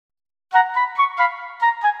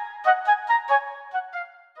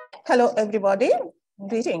Hello, everybody.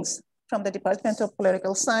 Greetings from the Department of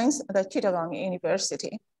Political Science at the Chittagong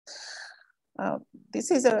University. This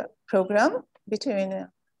is a program between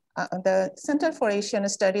the Center for Asian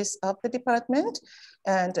Studies of the department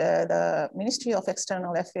and the Ministry of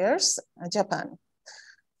External Affairs, Japan.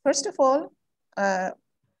 First of all, I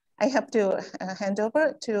have to hand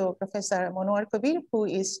over to Professor Monwar Kabir, who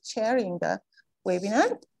is chairing the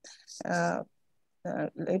webinar.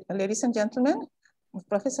 Ladies and gentlemen,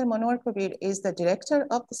 Professor Monwar Kabir is the director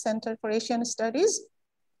of the Center for Asian Studies,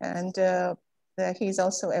 and he is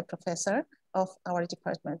also a professor of our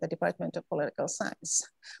department, the Department of Political Science.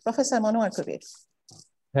 Professor Monwar Kabir.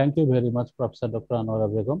 Thank you very much, Professor Dr. Anwara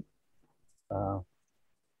Begum.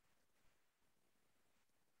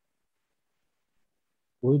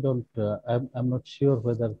 We don't, I'm not sure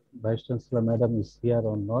whether Vice Chancellor Madam is here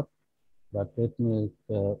or not, but let me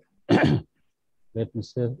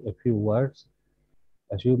say a few words,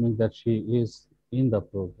 assuming that she is in the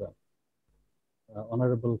program.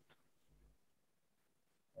 Honorable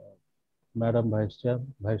Madam Vice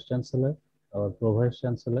Chancellor, our Pro-Vice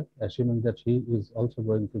Chancellor, assuming that she is also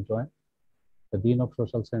going to join, the Dean of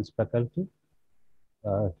Social Science Faculty,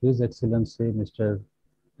 His Excellency Mr.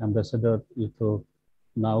 Ambassador Ito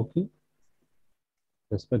Naoki,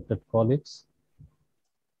 respected colleagues,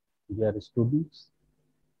 dear students,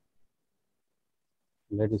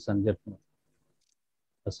 ladies and gentlemen,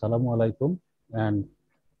 Assalamu alaikum and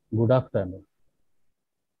good afternoon.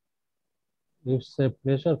 It's a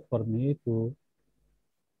pleasure for me to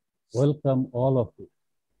welcome all of you.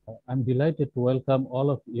 I'm delighted to welcome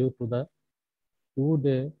all of you to the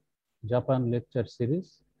two-day Japan lecture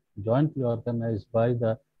series jointly organized by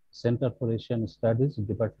the Center for Asian Studies,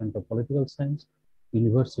 Department of Political Science,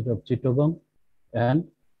 University of Chittagong, and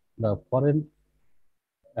the Foreign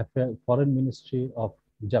Ministry of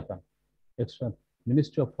Japan,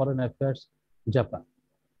 Ministry of Foreign Affairs, Japan.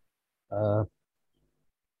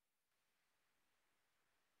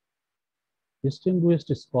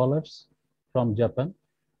 Distinguished scholars from Japan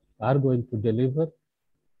are going to deliver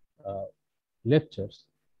lectures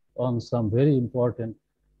on some very important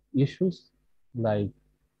issues like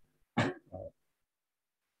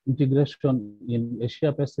integration in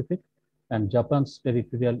Asia Pacific and Japan's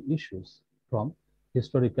territorial issues from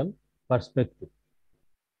historical perspective.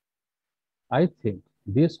 I think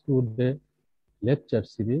this two-day lecture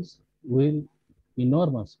series will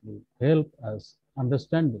enormously help us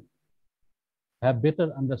have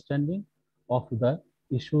better understanding of the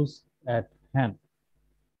issues at hand.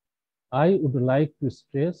 I would like to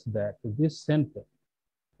stress that this Center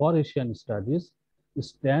for Asian Studies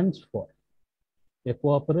stands for a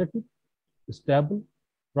cooperative, stable,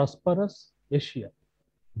 prosperous Asia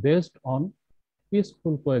based on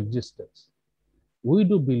peaceful coexistence. We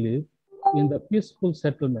do believe in the peaceful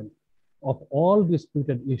settlement of all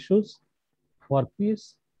disputed issues for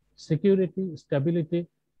peace, security, stability,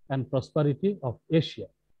 and prosperity of Asia.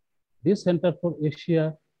 This Center for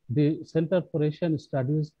Asia, the Center for Asian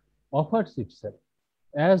Studies offers itself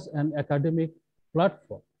as an academic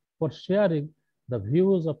platform for sharing the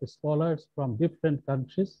views of scholars from different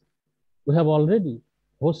countries. We have already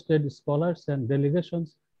hosted scholars and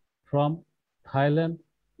delegations from Thailand,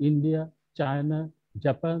 India, China,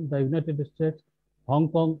 Japan, the United States, Hong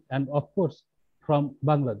Kong, and of course, from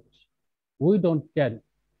Bangladesh. We don't carry,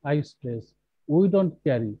 I stress, we don't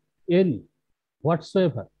carry any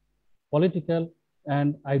whatsoever political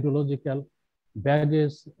and ideological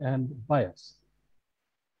baggage and bias.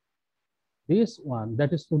 This one,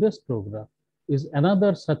 that is today's program, is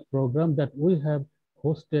another such program that we have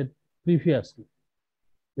hosted previously.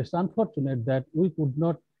 It's unfortunate that we could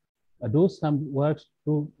not do some works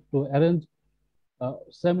to arrange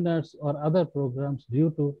seminars or other programs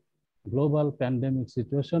due to global pandemic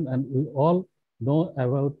situation, and we all know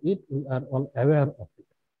about it, we are all aware of it.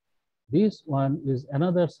 This one is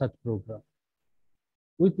another such program.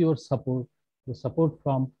 With your support, the support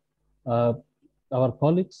from our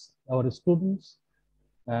colleagues, our students,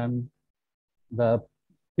 and the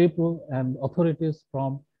people and authorities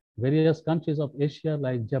from various countries of Asia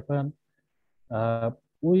like Japan,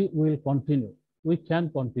 we will continue, we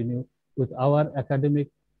can continue with our academic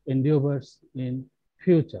endeavors in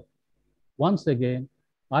future. Once again,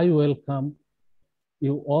 I welcome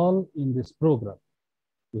you all in this program.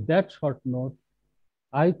 With that short note,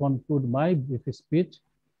 I conclude my brief speech.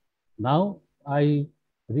 Now I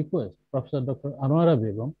request Professor Dr. Anwara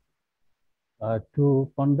Begum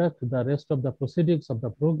to conduct the rest of the proceedings of the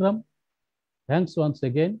program. Thanks once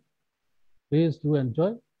again. Please do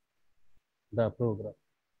enjoy the program.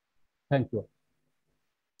 Thank you.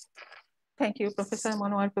 Thank you, Professor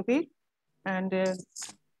Monwar Kabir. And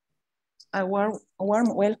a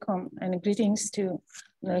warm welcome and greetings to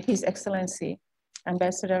His Excellency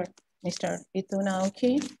Ambassador Mr. Ito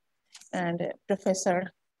Naoki and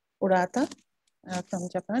Professor Urata from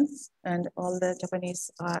Japan and all the Japanese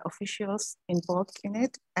officials involved in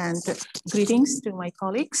it, and greetings to my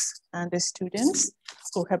colleagues and the students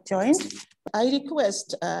who have joined. I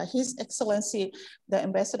request His Excellency, the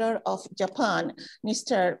Ambassador of Japan,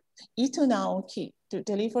 Mr. Ito Naoki, to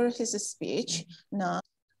deliver his speech now.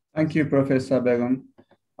 Thank you, Professor Begum.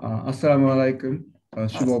 Assalamu alaikum,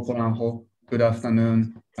 Shubo Poranho, good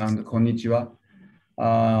afternoon, and konnichiwa.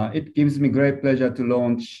 It gives me great pleasure to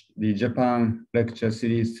launch the Japan lecture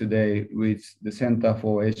series today with the Center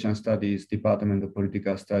for Asian Studies, Department of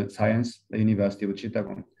Political Science, the University of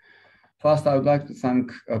Chittagong. First, I would like to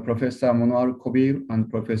thank Professor Monwar Kobir and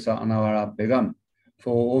Professor Anwar Begum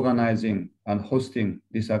for organizing and hosting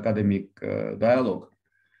this academic dialogue.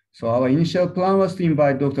 So our initial plan was to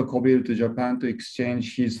invite Dr. Kobir to Japan to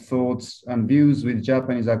exchange his thoughts and views with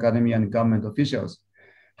Japanese academia and government officials.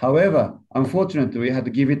 However, unfortunately, we had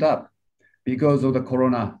to give it up because of the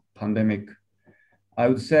corona pandemic. I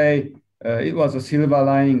would say it was a silver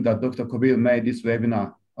lining that Dr. Kobir made this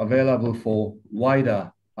webinar available for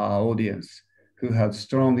wider audience who had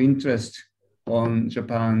strong interest on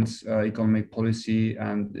Japan's economic policy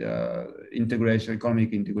and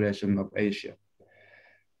economic integration of Asia.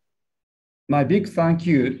 My big thank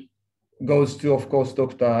you goes to, of course,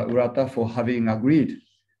 Dr. Urata for having agreed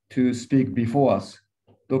to speak before us.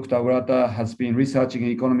 Dr. Urata has been researching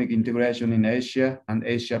economic integration in Asia and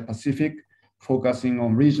Asia Pacific, focusing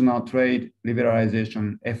on regional trade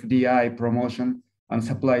liberalization, FDI promotion, and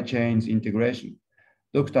supply chains integration.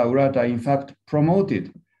 Dr. Urata, in fact,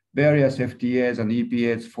 promoted various FTAs and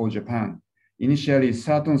EPAs for Japan. Initially,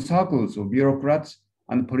 certain circles of bureaucrats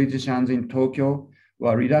and politicians in Tokyo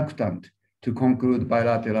were reluctant to conclude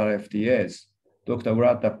bilateral FTAs. Dr.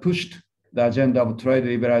 Urata pushed the agenda of trade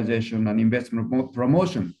liberalization and investment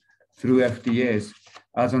promotion through FTAs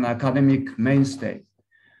as an academic mainstay.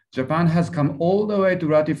 Japan has come all the way to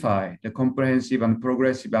ratify the Comprehensive and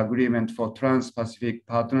Progressive Agreement for Trans-Pacific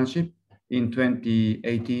Partnership in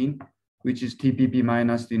 2018, which is TPP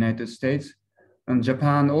minus the United States. And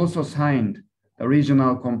Japan also signed the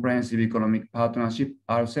Regional Comprehensive Economic Partnership,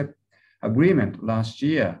 RCEP, agreement last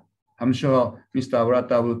year. I'm sure Mr.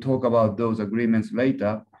 Urata will talk about those agreements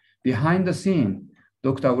later. Behind the scene,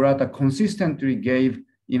 Dr. Urata consistently gave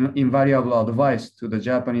invaluable advice to the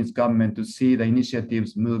Japanese government to see the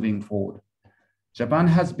initiatives moving forward. Japan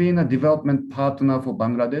has been a development partner for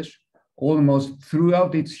Bangladesh almost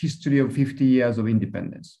throughout its history of 50 years of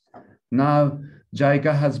independence. Now,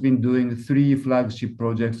 JICA has been doing 3 flagship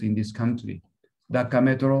projects in this country: Dhaka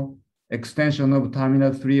Metro, extension of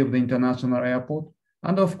Terminal 3 of the International Airport,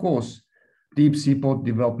 and of course, deep seaport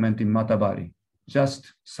development in Matabari,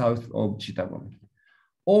 just south of Chittagong.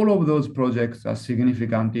 All of those projects are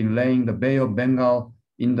significant in laying the Bay of Bengal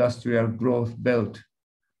industrial growth belt,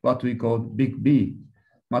 what we call Big B.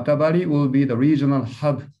 Matabari will be the regional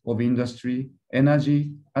hub of industry,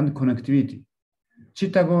 energy, and connectivity.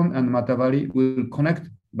 Chittagong and Matabari will connect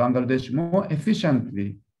Bangladesh more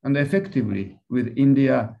efficiently and effectively with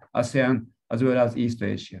India, ASEAN, as well as East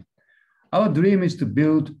Asia. Our dream is to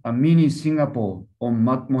build a mini Singapore on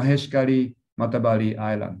Maheshkari, Matabari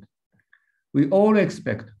Island. We all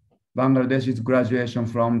expect Bangladesh's graduation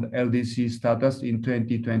from the LDC status in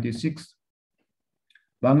 2026.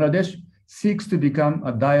 Bangladesh seeks to become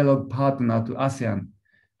a dialogue partner to ASEAN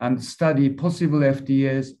and study possible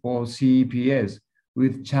FTAs or CEPAs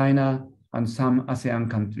with China and some ASEAN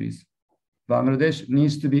countries. Bangladesh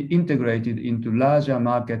needs to be integrated into larger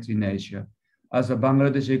markets in Asia, as the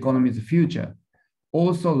Bangladesh economy's future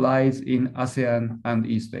also lies in ASEAN and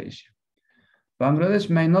East Asia. Bangladesh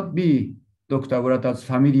may not be Dr. Urata's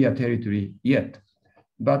familiar territory yet,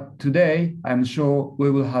 but today I'm sure we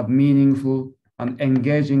will have meaningful and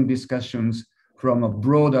engaging discussions from a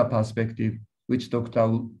broader perspective, which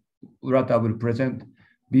Dr. Urata will present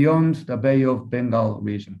beyond the Bay of Bengal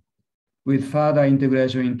region. With further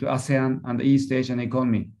integration into ASEAN and the East Asian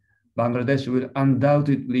economy, Bangladesh will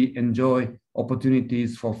undoubtedly enjoy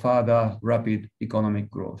opportunities for further rapid economic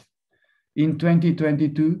growth. In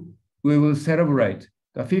 2022, we will celebrate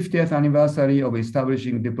the 50th anniversary of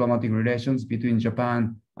establishing diplomatic relations between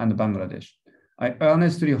Japan and Bangladesh. I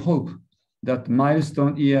earnestly hope that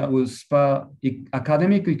milestone year will spur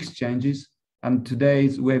academic exchanges, and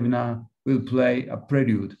today's webinar will play a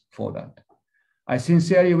prelude for that. I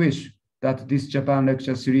sincerely wish that this Japan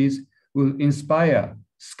lecture series will inspire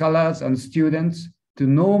scholars and students to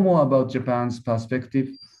know more about Japan's perspective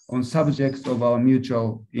on subjects of our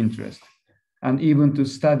mutual interest. and even to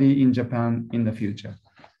study in Japan in the future.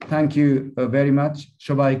 Thank you very much.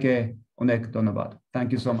 Shobaike onek donabad.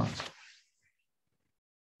 Thank you so much.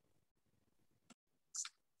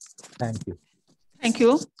 Thank you. Thank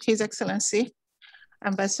you, His Excellency,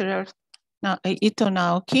 Ambassador Ito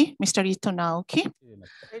Naoki, Mr. Ito Naoki.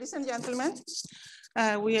 Ladies and gentlemen,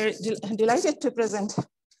 we are delighted to present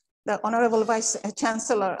the Honorable Vice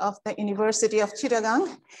Chancellor of the University of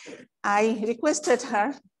Chittagong. I requested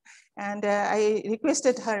her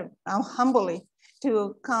humbly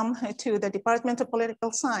to come to the Department of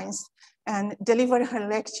Political Science and deliver her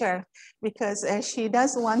lecture, because she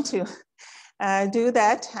does want to do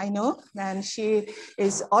that, I know, and she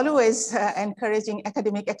is always encouraging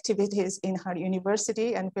academic activities in her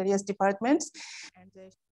university and various departments. And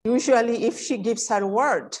usually if she gives her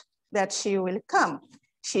word that she will come,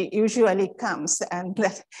 she usually comes, and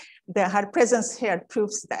her presence here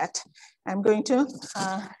proves that. I'm going to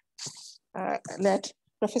let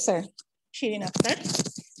Professor Shirin Akhtar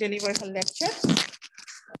deliver her lecture.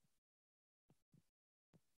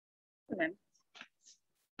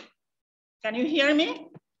 Can you hear me?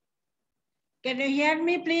 Can you hear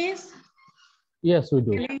me, please? Yes, we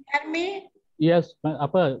do. Can you hear me? Yes,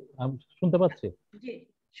 আপা শুনতে পাচ্ছি। জি,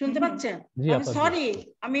 শুনতে পাচ্ছেন? জি, আমি আপা। Sorry,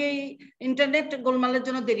 আমি internet গোলমালের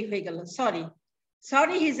জন্য দেরি হয়ে গেল। Sorry.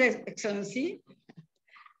 Sorry, His Excellency.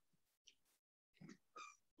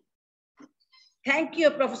 Thank you,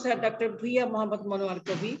 Professor Dr. Bhuiya Mohammad Manwar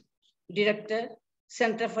Kavi, Director,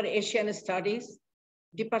 Center for Asian Studies,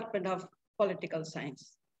 Department of Political Science.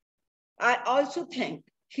 I also thank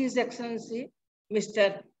His Excellency, Mr.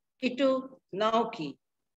 Ito Naoki,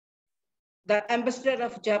 the Ambassador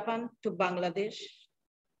of Japan to Bangladesh,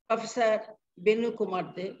 Professor Benu Kumar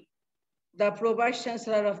De, the Pro-Vice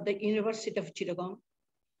Chancellor of the University of Chittagong,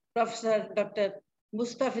 Professor Dr.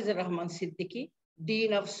 Mustafizur Rahman Siddiqui,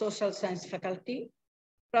 Dean of Social Science Faculty,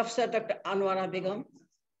 Professor Dr. Anwara Begum,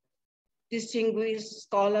 distinguished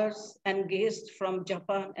scholars and guests from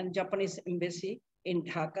Japan and Japanese Embassy in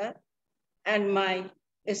Dhaka, and my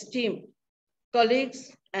esteemed colleagues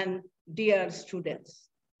and dear students.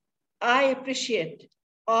 I appreciate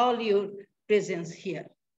all your presence here.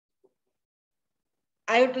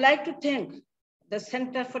 I would like to thank the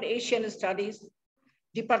Center for Asian Studies,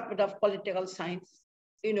 Department of Political Science,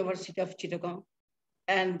 University of Chittagong,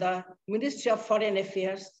 and the Ministry of Foreign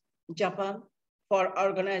Affairs, Japan, for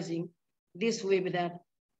organizing this webinar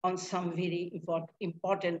on some very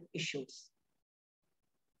important issues.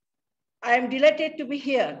 I am delighted to be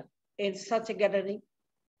here in such a gathering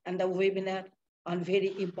and the webinar on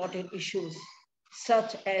very important issues,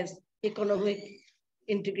 such as economic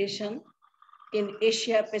integration in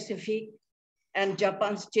Asia Pacific and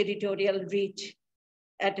Japan's territorial reach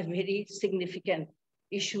at a very significant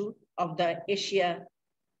issue of the Asia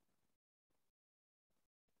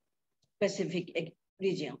Pacific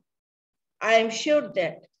region. I am sure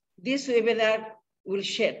that this webinar will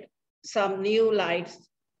shed some new lights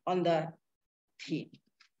on the theme.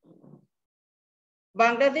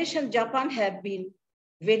 Bangladesh and Japan have been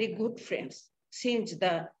very good friends since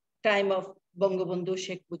the time of Bangabandhu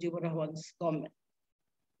Sheikh Mujibur Rahman's government.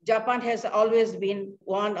 Japan has always been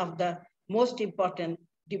one of the most important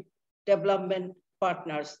development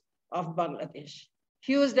partners of Bangladesh.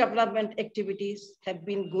 Huge development activities have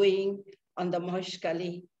been going on the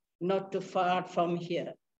Maheshkhali, not too far from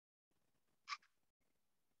here.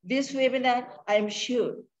 This webinar, I am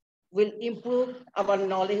sure, will improve our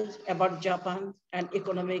knowledge about Japan and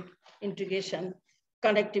economic integration,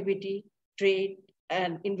 connectivity, trade,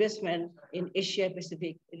 and investment in Asia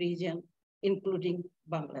Pacific region, including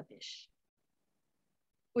Bangladesh.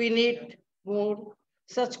 We need more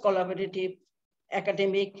such collaborative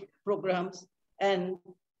academic programs and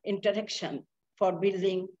interaction for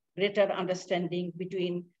building greater understanding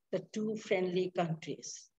between the two friendly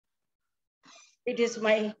countries. It is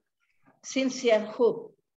my sincere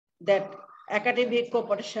hope that academic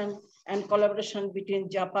cooperation and collaboration between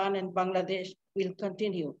Japan and Bangladesh will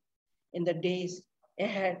continue in the days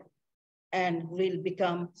ahead and will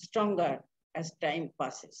become stronger as time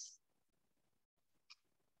passes.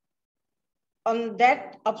 On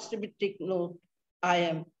that optimistic note, I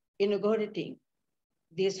am inaugurating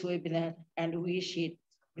this webinar and wish it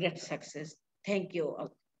great success. Thank you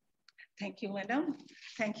all. Thank you, madam.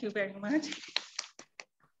 Thank you very much.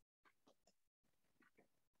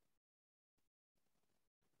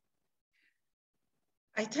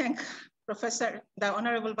 I thank the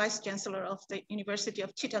Honorable Vice Chancellor of the University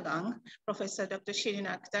of Chittagong, Professor Dr. Shirin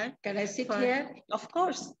Akhtar. Can I sit here? Of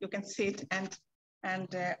course, you can sit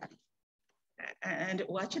and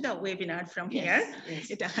watch the webinar from Yes, here.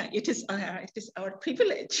 yes. It is our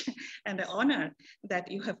privilege and honor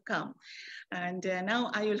that you have come. And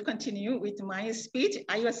now I will continue with my speech.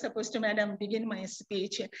 I was supposed to, Madam, begin my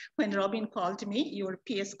speech when Robin called me, your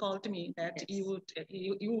PS called me that Yes.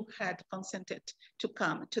 you had consented to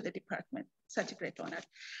come to the department. Such a great honor.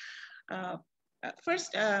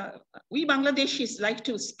 First, we Bangladeshis like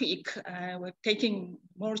to speak. We're taking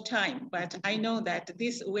more time, but I know that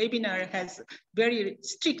this webinar has very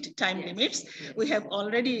strict time limits. We have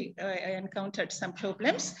already encountered some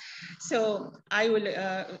problems. So I will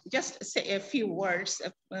just say a few words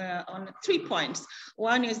on 3 points.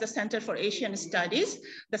 One is the Center for Asian Studies.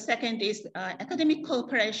 The second is academic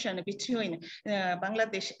cooperation between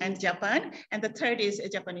Bangladesh and Japan. And the third is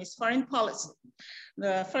Japanese foreign policy.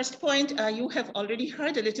 The first point, you have already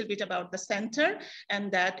heard a little bit about the center and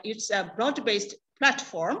that it's a broad-based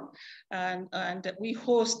platform and we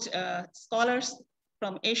host scholars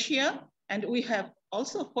from Asia, and we have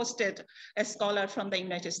also hosted a scholar from the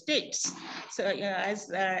United States. So as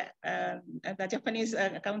the Japanese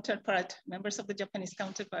counterpart, members of the Japanese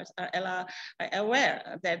counterparts are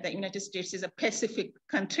aware that the United States is a Pacific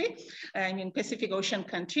country, I mean Pacific Ocean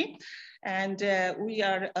country. And we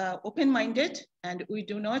are open-minded and we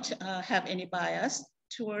do not have any bias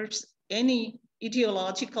towards any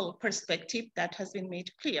ideological perspective that has been made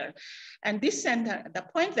clear. And this center, the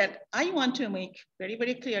point that I want to make very,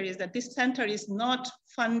 very clear is that this center is not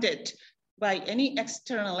funded by any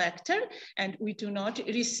external actor, and we do not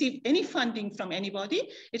receive any funding from anybody.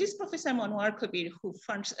 It is Professor Monwar Kabir who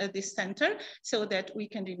funds this center so that we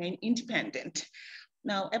can remain independent.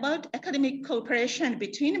 Now, about academic cooperation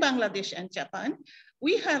between Bangladesh and Japan,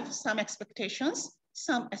 we have some expectations,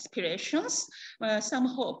 some aspirations, some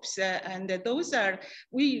hopes, and those are,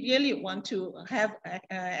 we really want to have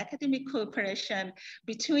academic cooperation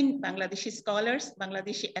between Bangladeshi scholars,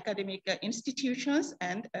 Bangladeshi academic institutions,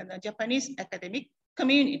 and the Japanese academic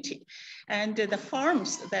community. And the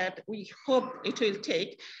forms that we hope it will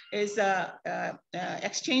take is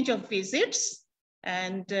exchange of visits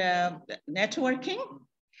and networking,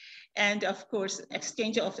 and of course,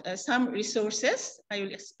 exchange of some resources. I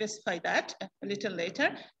will specify that a little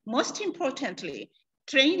later. Most importantly,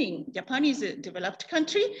 training. Japan is a developed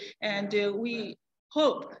country, and we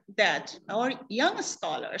hope that our young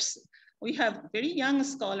scholars, we have very young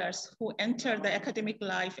scholars who enter the academic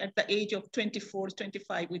life at the age of 24,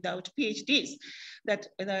 25 without PhDs, that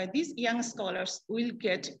these young scholars will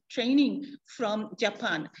get training from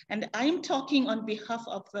Japan. And I'm talking on behalf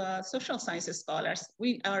of social sciences scholars.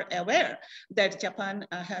 We are aware that Japan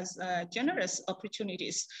has generous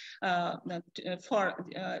opportunities for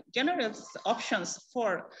generous options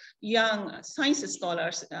for young science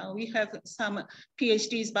scholars. We have some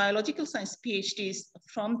PhDs, biological science PhDs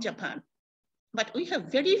from Japan. But we have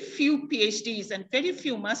very few PhDs and very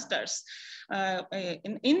few masters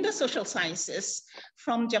in the social sciences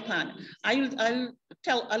from Japan. I'll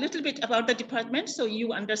tell a little bit about the department so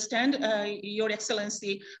you understand, Your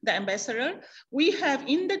Excellency, the Ambassador. We have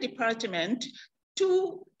in the department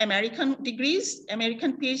 2 American degrees,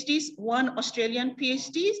 American PhDs, 1 Australian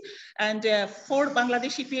PhDs, and 4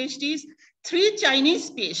 Bangladeshi PhDs, 3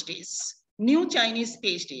 Chinese PhDs. New Chinese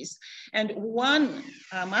PhDs, and 1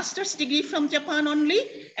 master's degree from Japan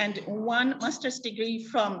only, and 1 master's degree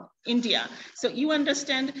from India. So you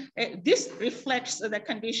understand this reflects the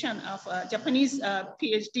condition of Japanese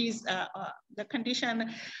PhDs, the condition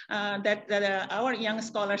that our young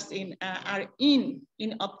scholars are in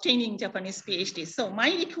obtaining Japanese PhDs. So my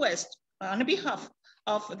request on behalf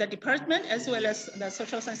of the department as well as the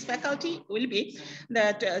social science faculty will be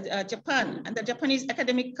that Japan and the Japanese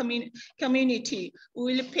academic community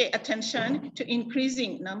will pay attention to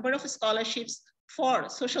increasing number of scholarships for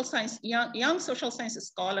social science, young social science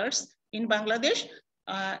scholars in Bangladesh,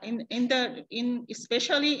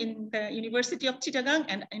 especially in the University of Chittagong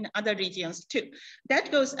and in other regions too.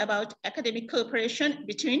 That goes about academic cooperation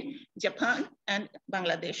between Japan and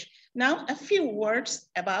Bangladesh. Now, a few words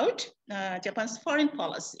about Japan's foreign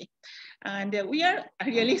policy. And we are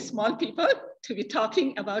really small people to be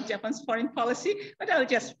talking about Japan's foreign policy, but I'll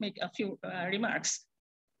just make a few remarks.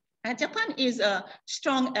 Japan is a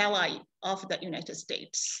strong ally of the United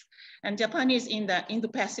States. And Japan is in the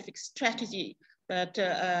Indo-Pacific strategy that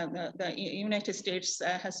the United States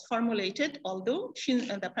has formulated, although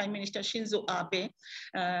the Prime Minister Shinzo Abe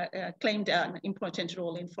claimed an important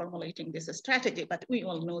role in formulating this strategy, but we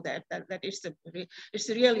all know that it's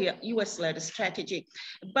really a US-led strategy.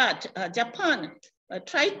 But Japan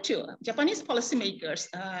Japanese policymakers,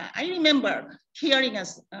 I remember hearing a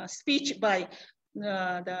speech by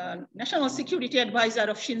the National Security Advisor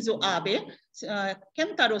of Shinzo Abe,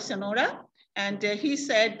 Kentaro Sonora, and he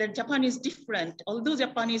said that Japan is different. Although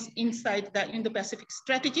Japan is inside the Indo-Pacific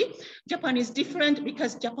strategy, Japan is different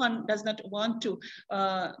because Japan does not want to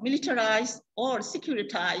militarize or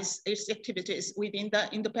securitize its activities within the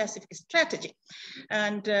Indo-Pacific strategy.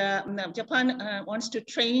 And Japan wants to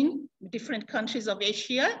train different countries of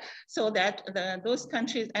Asia so that those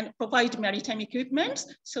countries, and provide maritime equipment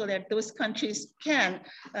so that those countries can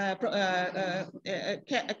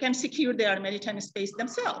secure their maritime space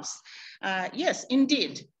themselves. Yes,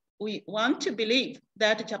 indeed, we want to believe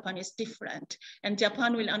that Japan is different, and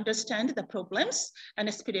Japan will understand the problems and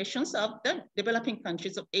aspirations of the developing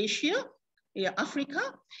countries of Asia, Africa,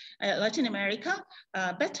 Latin America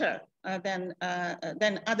better than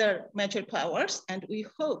other major powers. And we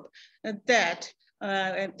hope that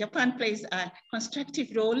Japan plays a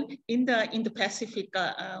constructive role in the Pacific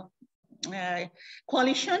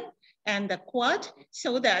coalition and the Quad,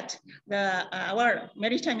 so that our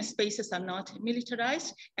maritime spaces are not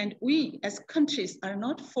militarized, and we as countries are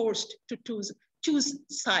not forced to choose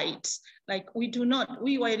sides. Like we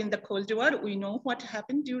were in the Cold War, we know what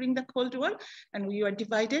happened during the Cold War, and we were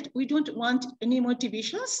divided. We don't want any more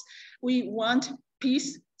divisions. We want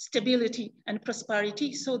peace, stability, and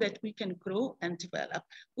prosperity so that we can grow and develop.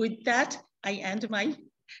 With that, I end my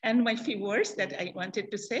few words that I wanted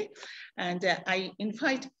to say. And I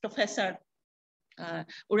invite Professor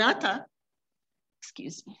Urata,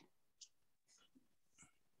 excuse me.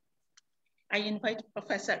 I invite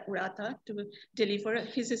Professor Urata to deliver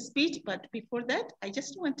his speech, but before that, I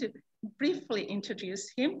just want to briefly introduce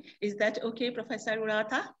him. Is that okay, Professor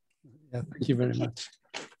Urata? Yeah, thank you very much.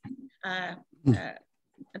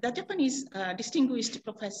 The Japanese distinguished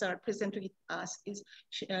professor present with us is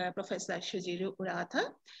Professor Shujiro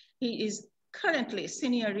Urata. He is currently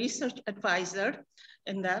Senior Research Advisor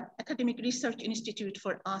in the Academic Research Institute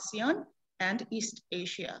for ASEAN and East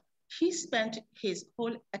Asia. He spent his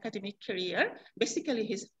whole academic career, basically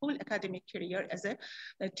his whole academic career as a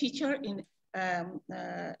teacher in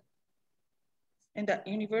the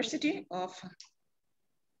University of,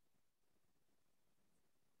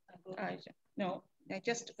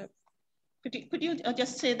 could you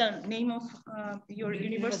just say the name of your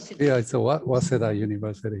university? Yeah, it's a Waseda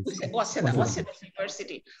University.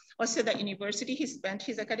 Waseda University. He spent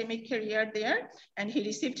his academic career there, and he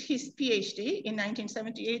received his PhD in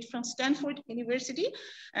 1978 from Stanford University.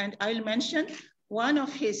 And I'll mention one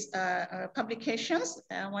of his publications,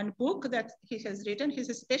 one book that he has written. His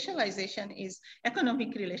specialization is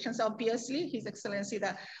economic relations. Obviously, His Excellency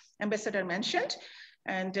the Ambassador mentioned.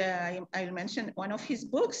 And I'll mention one of his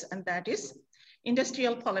books, and that is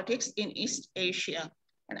Industrial Politics in East Asia.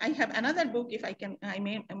 And I have another book, if I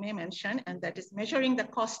may mention, and that is Measuring the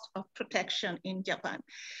Cost of Protection in Japan.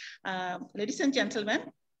 Ladies and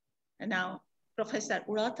gentlemen, and now Professor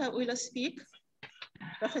Urata will speak.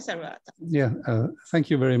 Professor Urata. Yeah, thank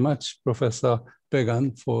you very much, Professor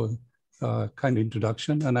Pegan, for kind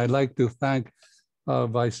introduction. And I'd like to thank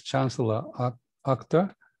Vice Chancellor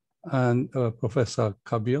Akhtar and Professor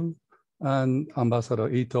Kabil and Ambassador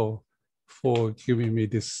Ito for giving me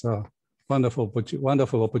this wonderful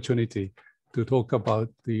opportunity to talk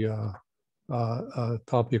about the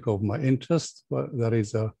topic of my interest, that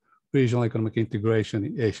is regional economic integration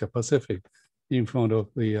in Asia Pacific, in front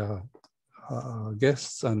of the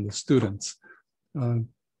guests and the students.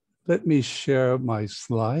 Let me share my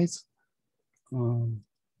slides.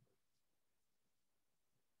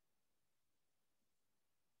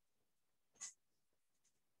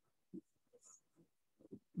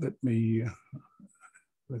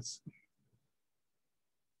 Let's see.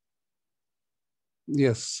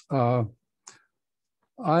 Yes, I'll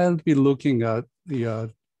be looking at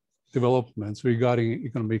the developments regarding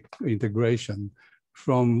economic integration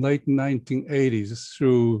from late 1980s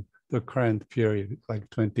through the current period, like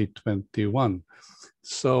 2021.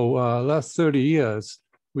 So last 30 years,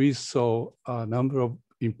 we saw a number of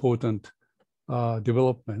important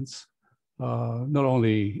developments, not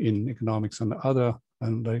only in economics and other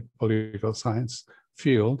and like political science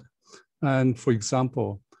field. And for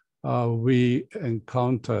example, we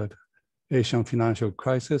encountered Asian financial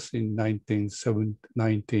crisis in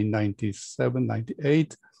 1997,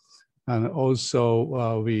 98. And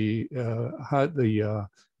also we had the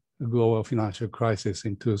global financial crisis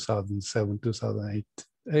in 2007,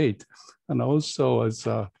 2008. And also as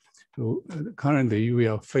currently we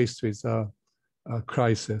are faced with a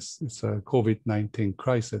crisis, it's a COVID-19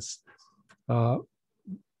 crisis.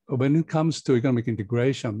 When it comes to economic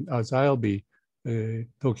integration, as I'll be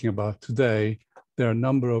talking about today, there are a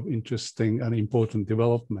number of interesting and important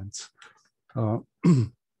developments.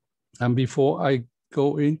 And before I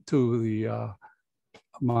go into the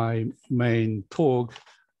my main talk,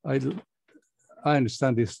 I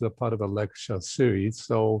understand this is a part of a lecture series,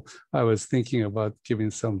 so I was thinking about giving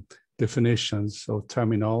some definitions or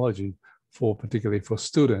terminology for particularly for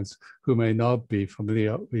students who may not be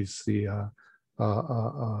familiar with the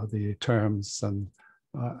terms and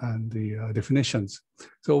the definitions.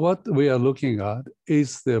 So what we are looking at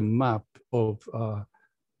is the map of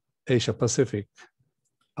Asia Pacific.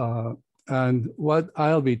 And what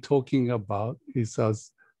I'll be talking about is,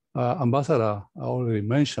 as Ambassador already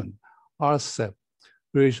mentioned, RCEP,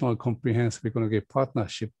 Regional Comprehensive Economic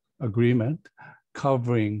Partnership Agreement,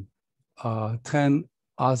 covering 10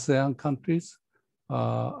 ASEAN countries.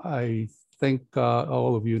 I think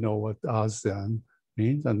all of you know what ASEAN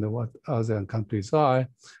means and what ASEAN countries are.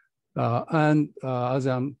 And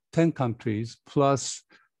ASEAN 10 countries plus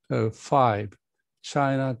 5,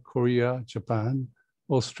 China, Korea, Japan,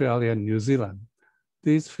 Australia, and New Zealand.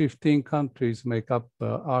 These 15 countries make up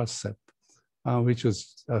RCEP, which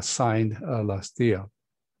was signed last year,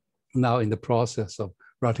 now in the process of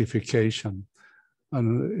ratification.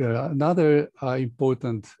 And another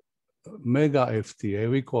important mega FTA,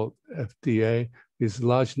 we call FTA, is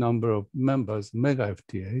large number of members, mega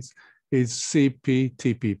FTAs, is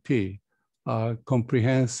CPTPP,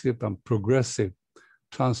 Comprehensive and Progressive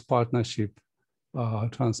Trans-Pacific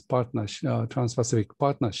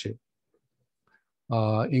Partnership,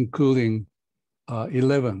 including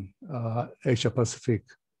 11 Asia-Pacific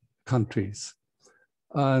countries.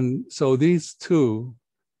 And so these two,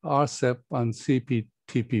 RCEP and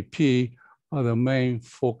CPTPP, are the main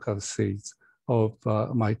focuses of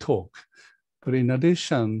my talk. But in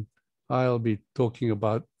addition, I'll be talking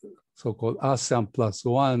about so-called ASEAN plus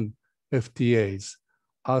 1 FTAs,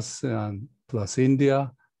 ASEAN plus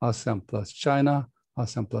India, ASEAN plus China,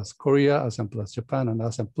 ASEAN plus Korea, ASEAN plus Japan, and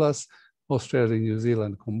ASEAN plus Australia and New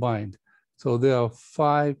Zealand combined. So there are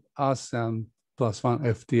 5 ASEAN plus 1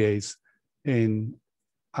 FTAs in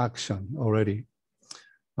action already.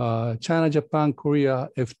 China, Japan, Korea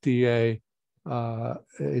FTA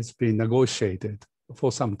it's been negotiated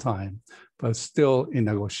for some time, but still in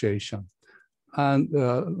negotiation. And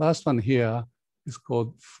the last one here is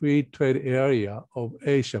called Free Trade Area of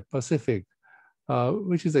Asia Pacific,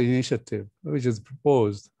 which is an initiative which is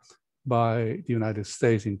proposed by the United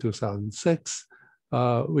States in 2006,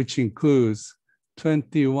 which includes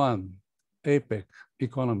 21 APEC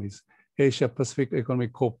economies, Asia Pacific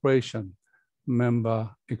Economic Cooperation member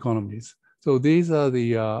economies. So these are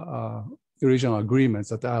the regional agreements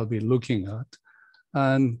that I'll be looking at.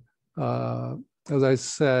 And as I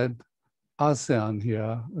said, ASEAN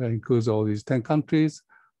here includes all these 10 countries.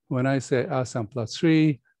 When I say ASEAN plus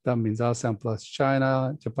 3, that means ASEAN plus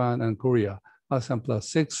China, Japan, and Korea. ASEAN plus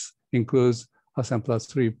 6 includes ASEAN plus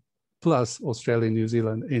 3 plus Australia, New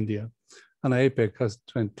Zealand, India. And APEC has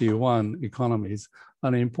 21 economies.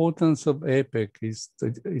 And the importance of APEC is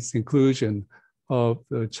its inclusion of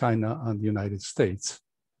China and the United States.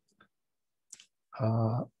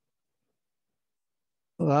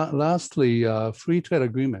 Lastly, free trade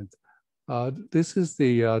agreement. This is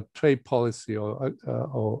the trade policy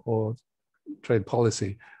or trade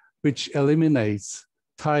policy, which eliminates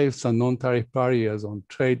tariffs and non-tariff barriers on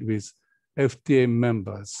trade with FTA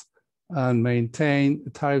members and maintain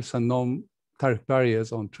tariffs and non-tariff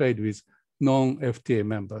barriers on trade with non-FTA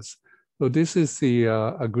members. So this is the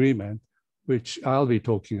agreement which I'll be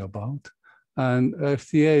talking about. And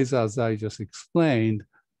FTAs, as I just explained,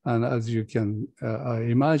 and as you can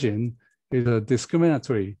imagine, is a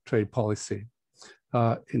discriminatory trade policy.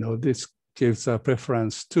 This gives a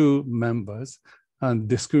preference to members and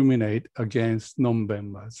discriminate against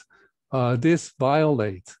non-members. This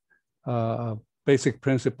violates basic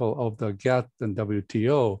principle of the GATT and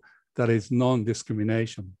WTO, that is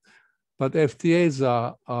non-discrimination. But FTAs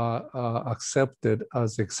are accepted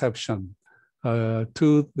as exception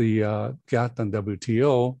to the GATT and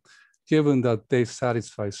WTO, given that they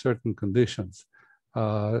satisfy certain conditions.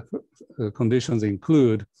 Conditions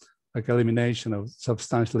include like elimination of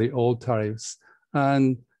substantially all tariffs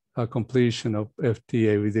and completion of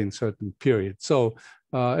FTA within certain periods. So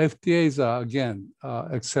FTAs are, again,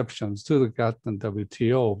 exceptions to the GATT and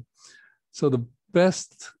WTO. So the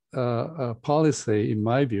best policy, in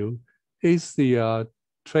my view, is the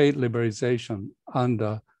trade liberalization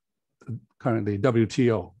under currently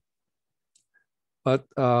WTO. But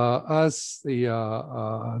as the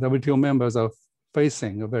WTO members are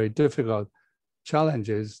facing a very difficult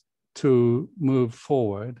challenges to move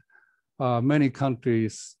forward, many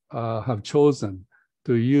countries have chosen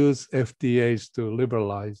to use FTAs to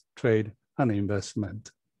liberalize trade and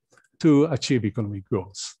investment. to achieve economic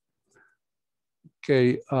growth.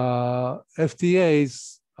 Okay,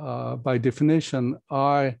 FTAs by definition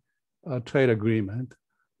are a trade agreement,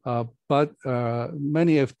 but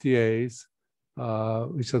many FTAs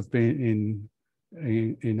which has been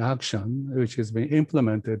in action, which has been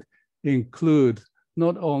implemented, include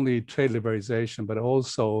not only trade liberalization, but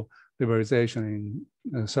also liberalization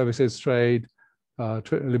in services trade,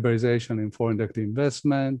 liberalization in foreign direct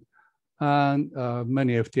investment, and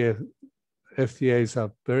many FTAs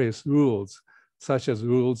have various rules, such as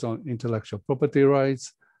rules on intellectual property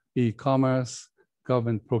rights, e-commerce,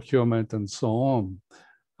 government procurement, and so on.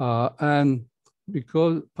 And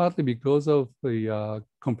partly because of the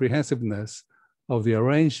comprehensiveness of the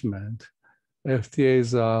arrangement,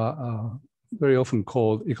 FTAs are very often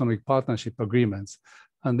called economic partnership agreements.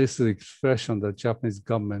 And this is the expression that Japanese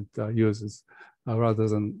government uses rather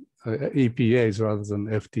than EPAs rather than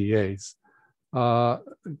FTAs.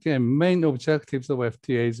 Again, main objectives of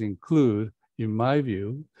FTAs include, in my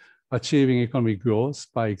view, achieving economic growth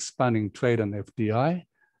by expanding trade and FDI,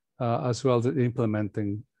 as well as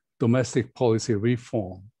implementing domestic policy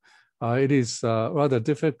reform. It is rather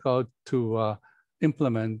difficult to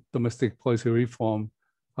implement domestic policy reform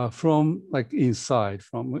from inside,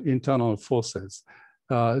 from internal forces.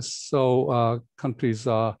 So countries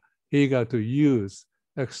are eager to use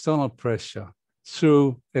external pressure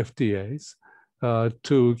through FTAs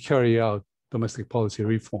to carry out domestic policy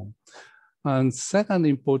reform. And second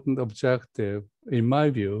important objective, in my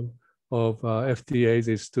view, of FTAs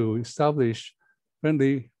is to establish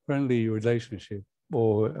friendly relationship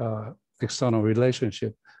or external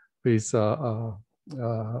relationship with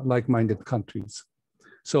like-minded countries.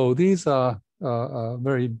 So these are a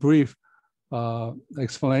very brief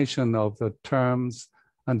explanation of the terms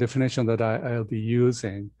and definition that I'll be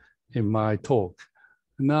using in my talk.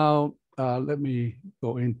 Now, let me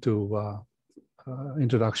go into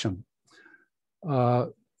introduction.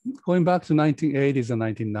 Going back to 1980s and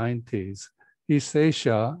 1990s, East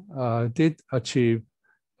Asia did achieve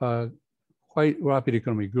quite rapid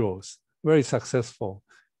economic growth, very successful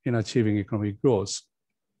in achieving economic growth.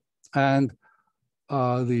 And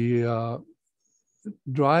the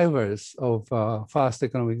drivers of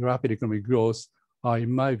rapid economic growth are,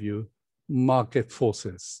 in my view, market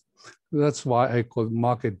forces. That's why I call it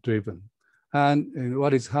market-driven. And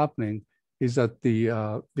what is happening is that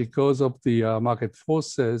because of the market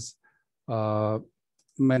forces,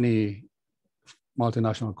 many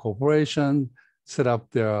multinational corporations set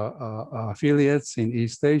up their affiliates in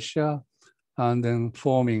East Asia and then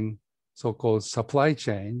forming so-called supply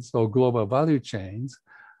chains or global value chains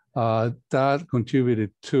that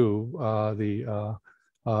contributed to the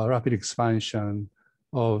rapid expansion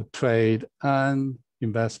of trade and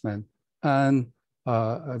investment, and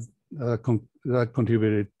that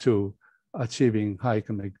contributed to achieving high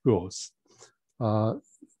economic growth.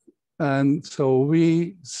 And so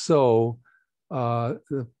we saw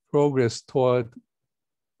the progress toward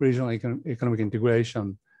regional economic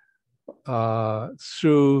integration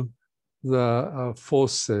through the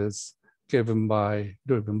forces driven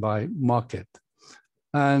by market.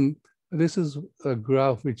 And this is a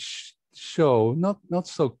graph which show not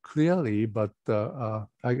so clearly, but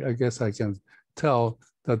I guess I can tell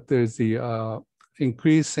that there's the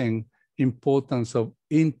increasing importance of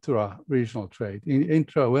intra-regional trade.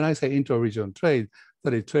 When I say intra-regional trade,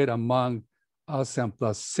 that is trade among ASEAN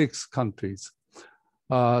plus 6 countries.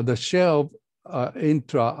 The share of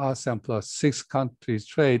intra-ASEAN plus 6 countries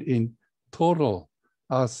trade in total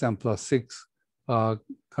ASEAN plus 6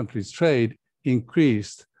 countries trade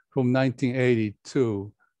increased from 1980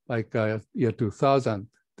 to year 2000,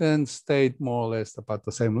 then stayed more or less about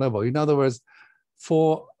the same level. In other words,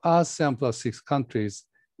 for ASEAN plus 6 countries,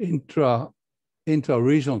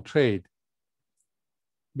 intra-regional trade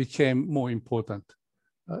became more important.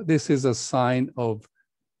 This is a sign of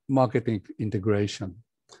market integration.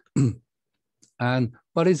 And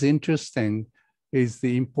what is interesting is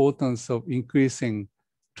the importance of increasing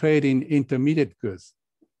trade in intermediate goods.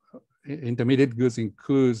 Intermediate goods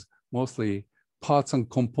includes mostly parts and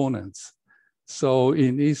components. So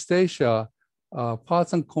in East Asia,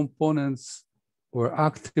 parts and components were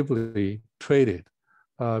actively traded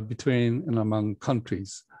between and among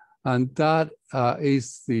countries. And that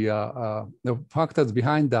is the factors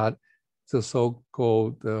behind that, the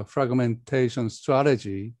so-called fragmentation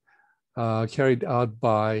strategy carried out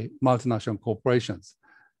by multinational corporations.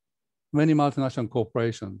 Many multinational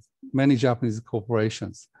corporations, many Japanese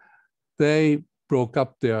corporations, they broke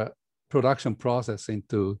up their production process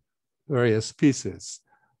into various pieces.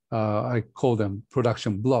 I call them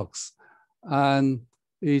production blocks. And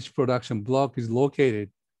each production block is located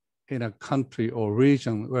in a country or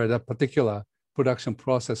region where that particular production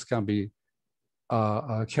process can be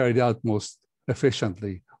carried out most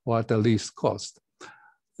efficiently or at the least cost.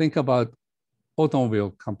 Think about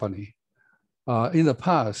automobile company. In the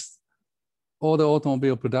past, all the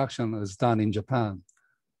automobile production is done in Japan,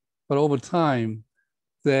 but over time,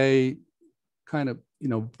 they kind of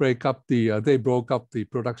broke up the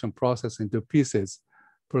production process into pieces: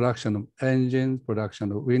 production of engines,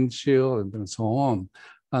 production of windshield, and so on.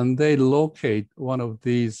 And they locate one of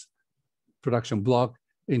these production blocks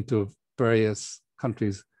into various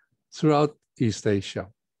countries throughout East Asia.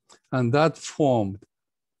 And that formed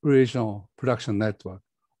regional production network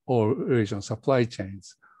or regional supply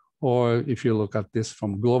chains. Or if you look at this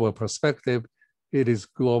from global perspective, it is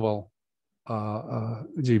global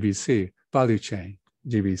GBC, value chain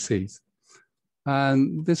GBCs.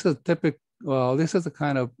 And this is this is a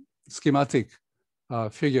kind of schematic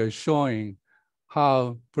figure showing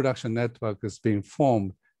how production network is being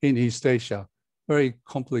formed in East Asia. Very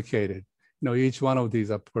complicated. Each one of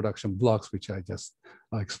these are production blocks, which I just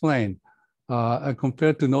explained. And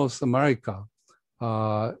compared to North America,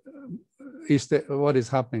 what is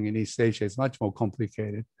happening in East Asia is much more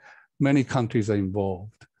complicated. Many countries are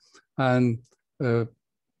involved. And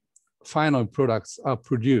final products are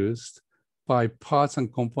produced by parts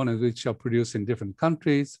and components which are produced in different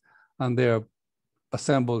countries, and they're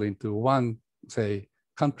assembled into one, say,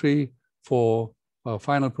 country for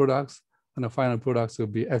final products, and the final products will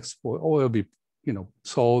be exported or will be,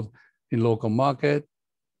 sold in local market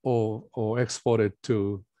or exported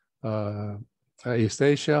to East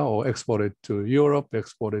Asia or exported to Europe,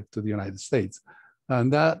 exported to the United States.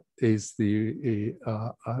 And that is the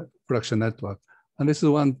production network. And this is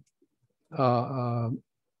one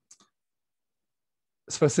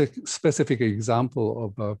specific example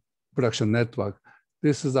of a production network.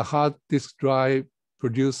 This is a hard disk drive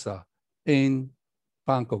producer in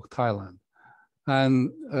Bangkok, Thailand. And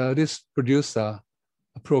this producer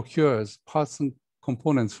procures parts and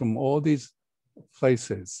components from all these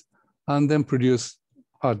places and then produce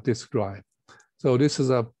hard disk drive. So this is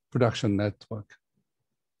a production network.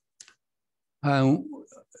 And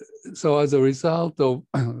so as a result of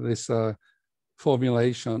this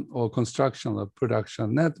formulation or construction of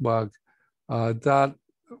production network, that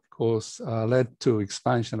of course led to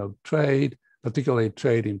expansion of trade, particularly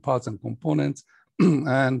trade in parts and components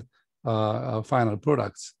and final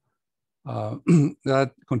products.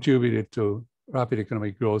 That contributed to rapid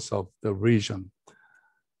economic growth of the region.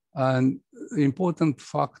 And the important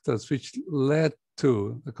factors which led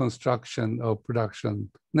to the construction of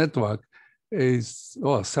production network is,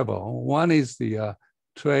 well, several. One is the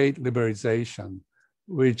trade liberalization,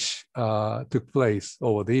 which took place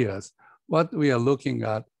over the years. What we are looking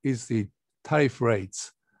at is the tariff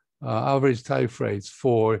rates, average tariff rates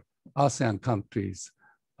for ASEAN countries,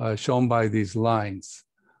 shown by these lines,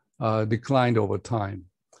 declined over time.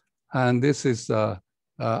 And this is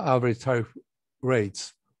average tariff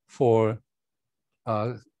rates for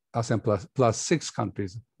ASEAN plus 6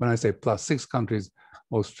 countries. When I say plus 6 countries,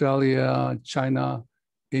 Australia, China,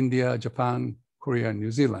 India, Japan, Korea, and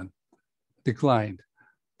New Zealand declined.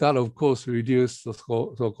 That, of course, reduced the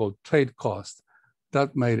so-called trade cost.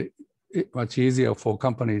 That made it much easier for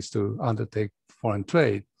companies to undertake foreign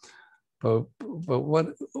trade. But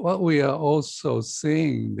what we are also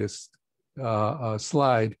seeing in this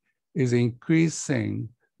slide is increasing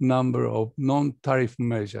number of non-tariff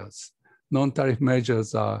measures. Non-tariff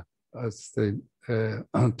measures are, as the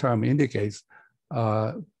term indicates,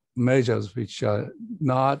 measures which are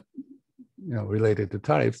not related to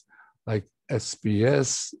tariffs, like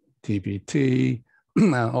SPS, TBT,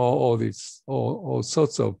 and all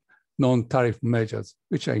sorts of non-tariff measures,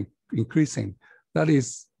 which are increasing. That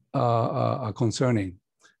is concerning,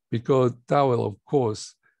 because that will, of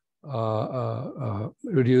course,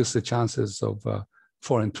 reduce the chances of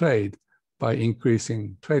foreign trade by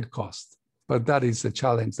increasing trade costs. But that is a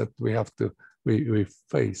challenge that we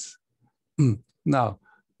face. Now,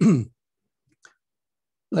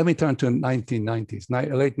 let me turn to 1990s,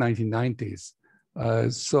 late 1990s.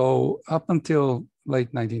 So up until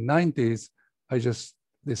late 1990s, I just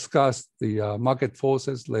discussed the market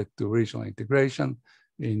forces led to regional integration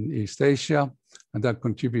in East Asia, and that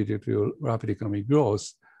contributed to rapid economic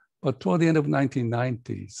growth. But toward the end of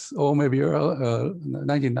 1990s, or maybe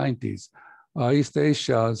 1990s, East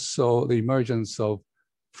Asia saw the emergence of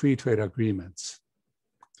free trade agreements.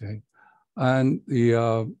 Okay, and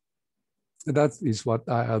that is what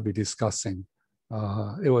I'll be discussing.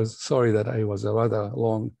 Sorry that it was a rather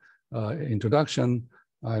long introduction.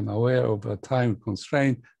 I'm aware of a time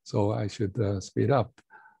constraint, so I should speed up.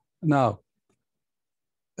 Now,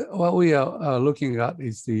 what we are looking at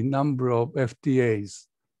is the number of FTAs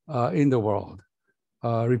in the world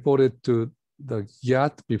reported to the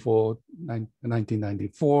GATT before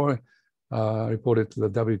 1994, reported to the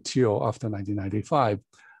WTO after 1995.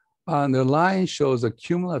 And the line shows a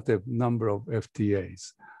cumulative number of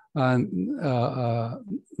FTAs. And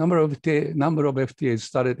number of FTAs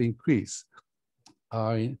started to increase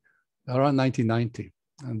around 1990,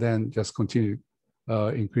 and then just continued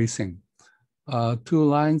increasing. Two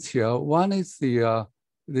lines here. One is the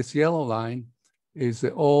this yellow line is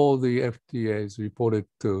all the FTAs reported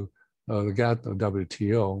to the GATT or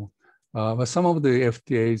WTO, but some of the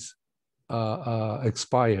FTAs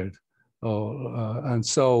expired. And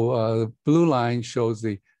so the blue line shows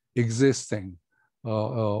the existing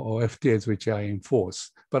or FTAs which are in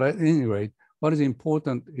force. But at any rate, what is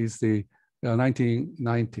important is the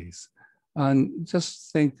 1990s. And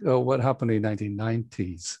just think what happened in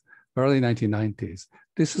 1990s, early 1990s.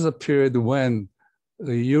 This is a period when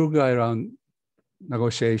the Uruguay round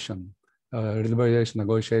negotiation, liberalization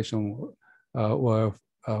negotiation were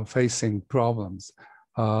facing problems.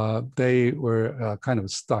 They were kind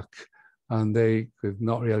of stuck and they could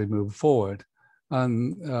not really move forward.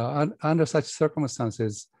 And under such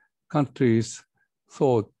circumstances, countries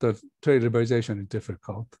thought that trade liberalization is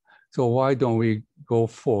difficult. So why don't we go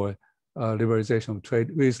for liberalization of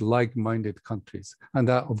trade with like-minded countries? And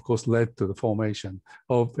that, of course, led to the formation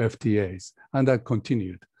of FTAs. And that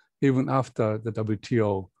continued even after the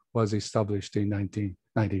WTO was established in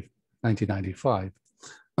 1995.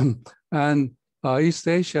 And East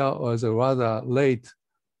Asia was a rather late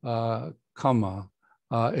comer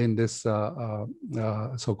in this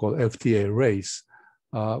so-called FTA race,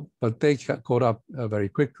 but they caught up very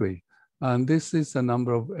quickly. And this is the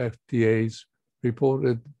number of FTAs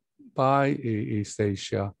reported by East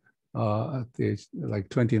Asia like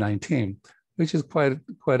 2019, which is quite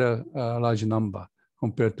a large number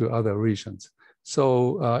compared to other regions.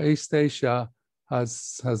 So East Asia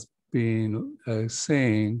has been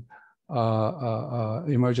seeing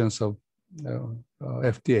emergence of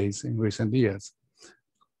FTAs in recent years.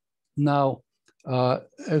 Now,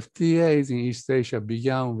 FTAs in East Asia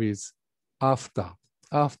began with AFTA.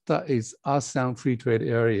 AFTA is ASEAN Free Trade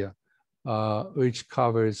Area, which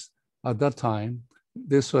covers, at that time,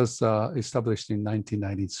 this was established in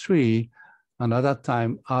 1993, and at that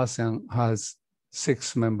time, ASEAN has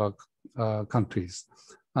 6 member countries.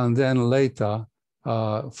 And then later,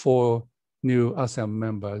 4 new ASEAN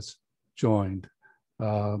members joined.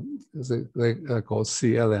 They're called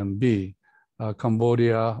CLMB,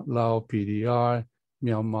 Cambodia, Laos, PDR,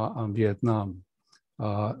 Myanmar, and Vietnam.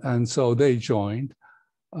 And so they joined.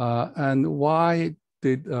 And why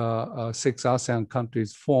did 6 ASEAN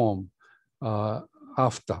countries form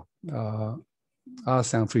AFTA,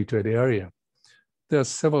 ASEAN Free Trade Area? There are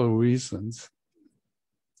several reasons.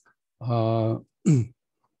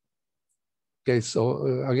 Okay, so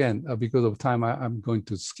again, because of time, I'm going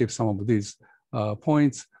to skip some of these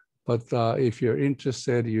points, but if you're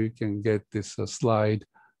interested, you can get this slide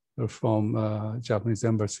from Japanese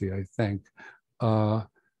embassy, I think.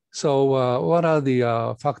 So what are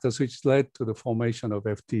the factors which led to the formation of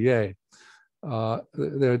FTA?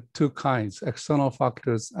 There are 2 kinds, external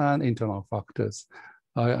factors and internal factors.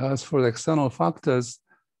 As for the external factors,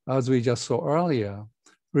 as we just saw earlier,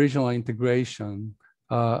 regional integration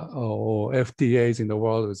or FTAs in the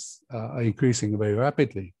world is increasing very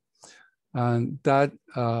rapidly. And that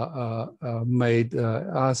made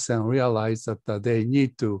ASEAN realize that they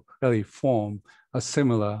need to really form a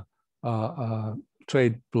similar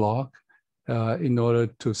trade bloc in order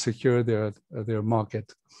to secure their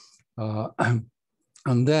market. And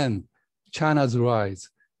then China's rise.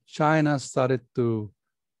 China started to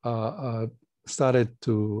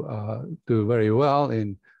do very well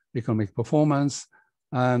in economic performance,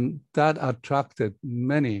 and that attracted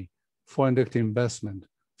many foreign direct investment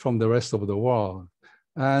from the rest of the world.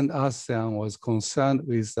 And ASEAN was concerned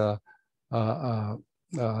with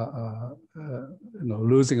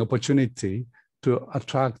losing opportunity to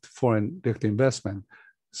attract foreign direct investment.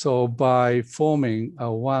 So by forming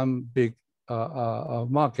one big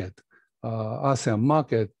market, ASEAN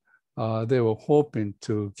market, they were hoping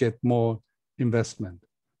to get more investment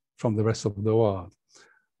from the rest of the world.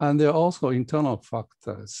 And there are also internal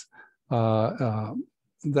factors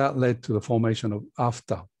that led to the formation of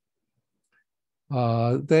AFTA.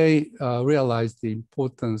 They realized the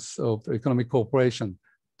importance of economic cooperation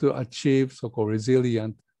to achieve so-called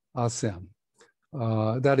resilient ASEAN.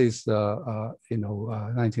 That is,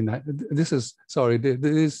 this is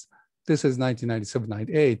 1997,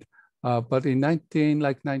 98. But in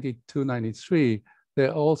 92, 93,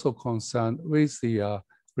 they're also concerned with the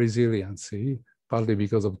resiliency, partly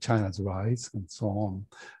because of China's rise and so on.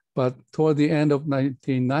 But toward the end of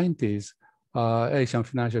 1990s, Asian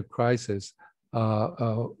financial crisis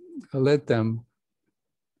led them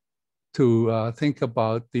to think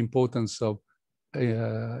about the importance of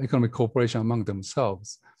economic cooperation among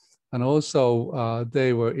themselves. And also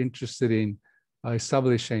they were interested in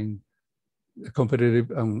establishing a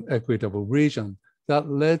competitive and equitable region that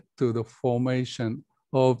led to the formation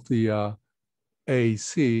of the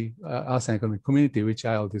AEC, ASEAN Economic Community, which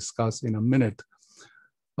I'll discuss in a minute.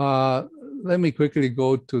 Let me quickly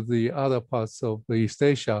go to the other parts of East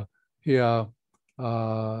Asia. Here,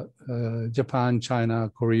 Japan, China,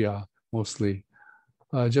 Korea, mostly.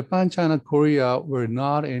 Japan, China, Korea were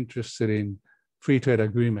not interested in free trade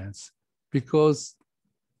agreements because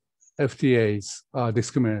FTAs are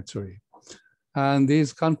discriminatory. And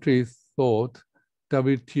these countries thought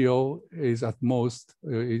WTO is of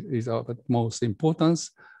utmost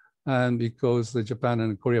importance. And because Japan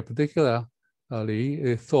and Korea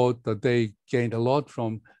particularly thought that they gained a lot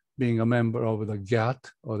from being a member of the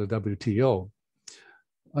GATT or the WTO.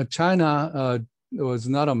 China was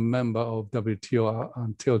not a member of WTO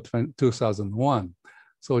until 2001.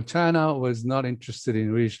 So China was not interested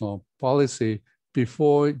in regional policy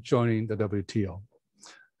before joining the WTO.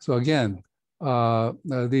 So again,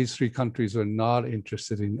 these three countries were not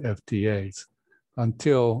interested in FTAs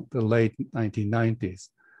until the late 1990s.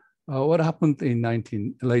 What happened in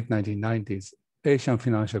late 1990s? Asian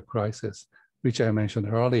financial crisis, which I mentioned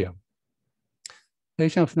earlier.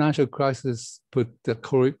 Asian financial crisis put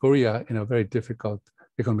Korea in a very difficult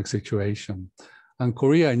economic situation. And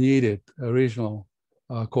Korea needed a regional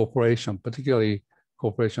cooperation, particularly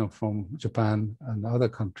cooperation from Japan and other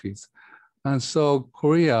countries. And so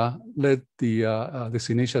Korea led this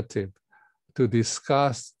initiative to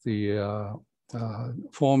discuss the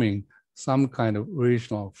forming some kind of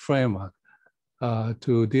regional framework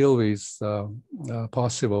to deal with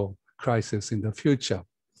possible crisis in the future.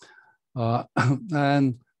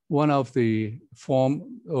 And one of the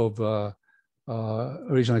form of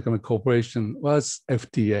regional economic cooperation was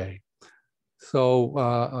FTA.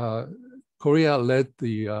 So Korea led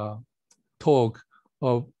the talk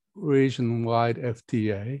of region-wide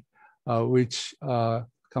FTA, which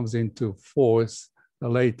comes into force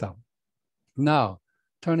later. Now,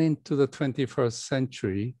 turning to the 21st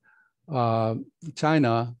century,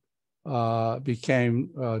 China became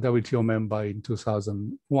a WTO member in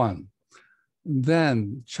 2001.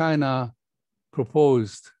 Then China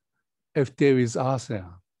proposed FTA with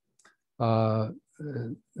ASEAN.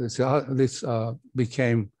 This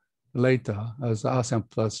became later as ASEAN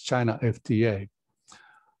plus China FTA.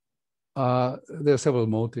 There are several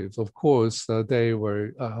motives. Of course, they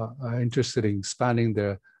were interested in expanding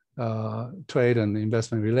their trade and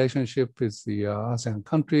investment relationship with the ASEAN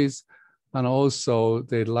countries. And also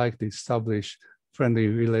they'd like to establish friendly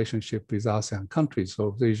relationship with ASEAN countries,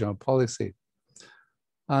 so regional policy.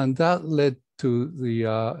 And that led to the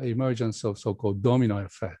emergence of so-called domino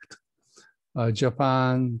effect.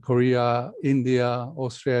 Japan, Korea, India,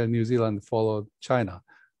 Australia, New Zealand followed China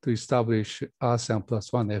to establish ASEAN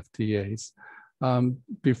plus one FTAs.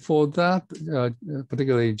 Before that,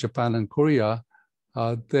 particularly Japan and Korea,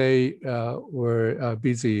 they were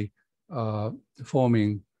busy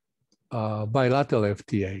forming bilateral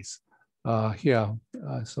FTAs. Here,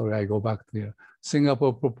 sorry, I go back there.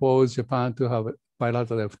 Singapore proposed Japan to have a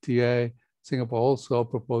bilateral FTA. Singapore also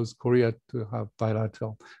proposed Korea to have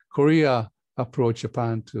bilateral. Korea approached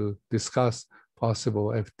Japan to discuss possible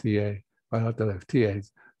FTA, bilateral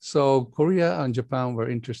FTAs. So Korea and Japan were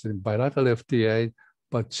interested in bilateral FTA,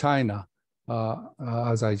 but China,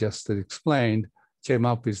 as I just explained, came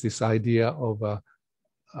up with this idea of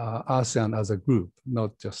ASEAN as a group,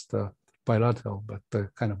 not just bilateral, but a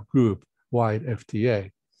kind of group-wide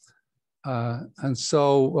FTA. And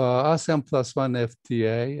so ASEAN plus one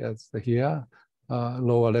FTA, as here,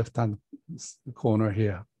 lower left-hand corner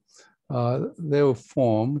here, they were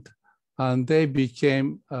formed, and they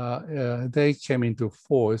became, they came into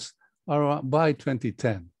force around by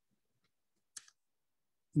 2010.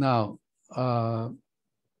 Now,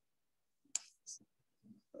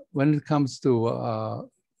 when it comes to,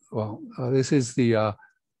 this is the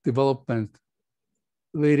development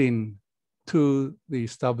leading to the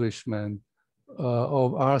establishment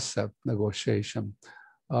of RCEP negotiation.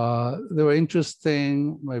 They were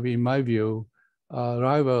interesting, maybe in my view,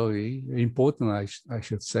 rivalry, important, I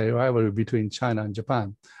should say, rivalry between China and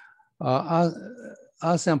Japan.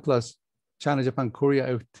 ASEAN plus China, Japan,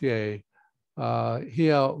 Korea FTA.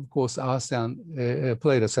 Here, of course, ASEAN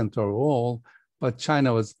played a central role, but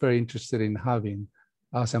China was very interested in having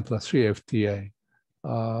ASEAN plus 3 FTA.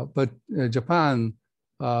 But Japan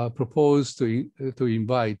proposed to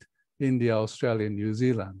invite India, Australia, and New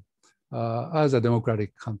Zealand as a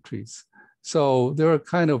democratic countries. So there are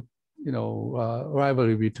kind of,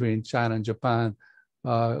 rivalry between China and Japan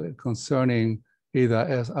concerning either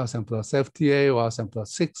ASEAN plus FTA or ASEAN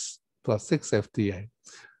plus 6 FTA.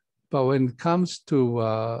 But when it comes to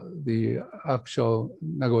the actual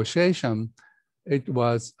negotiation, it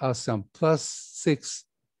was ASEAN plus 6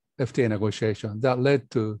 FTA negotiation that led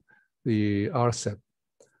to the RCEP.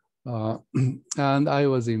 And I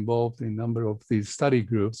was involved in a number of these study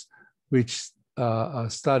groups, which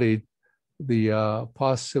studied the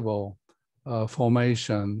possible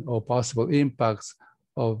formation or possible impacts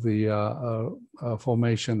of the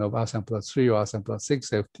formation of ASEAN plus 3 or ASEAN plus 6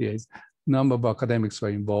 FTAs. A number of academics were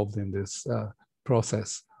involved in this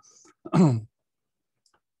process.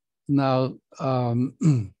 Now,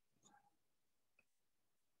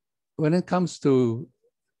 when it comes to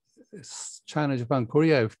China, Japan,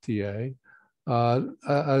 Korea FTA,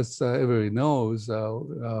 as everybody knows,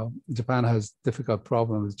 Japan has difficult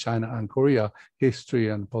problems with China and Korea, history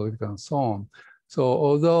and political and so on. So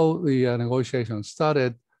although the negotiations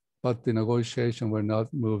started, but the negotiations were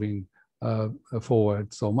not moving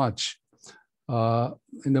forward so much.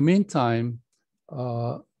 In the meantime,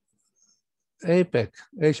 APEC,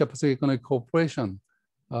 Asia Pacific Economic Cooperation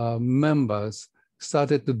members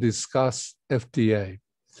started to discuss FTA.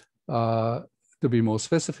 To be more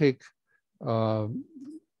specific,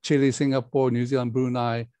 Chile, Singapore, New Zealand,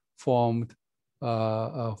 Brunei formed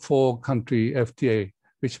a 4-country FTA,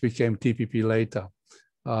 which became TPP later,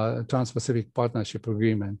 Trans-Pacific Partnership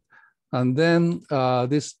Agreement. And then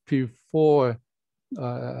this P4,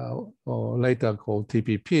 or later called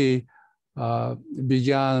TPP,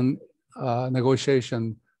 began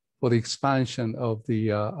negotiation for the expansion of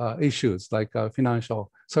the issues like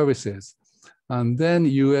financial services. And then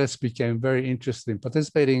US became very interested in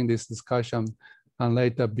participating in this discussion and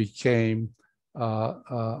later became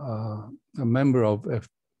a member of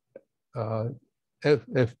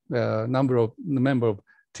member of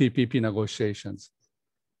TPP negotiations.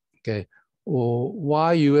 Okay,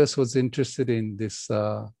 why US was interested in this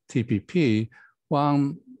TPP?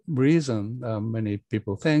 One reason many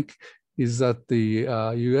people think is that the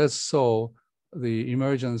US saw the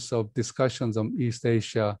emergence of discussions on East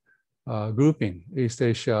Asia grouping, East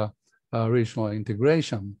Asia regional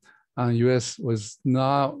integration, and US was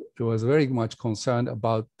very much concerned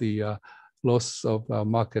about the loss of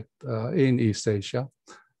market in East Asia.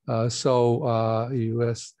 So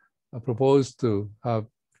US proposed to have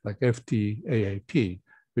like FTAAP,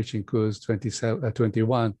 which includes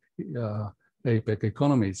 21 APEC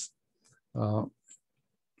economies.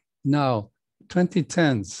 Now,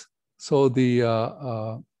 2010s, so the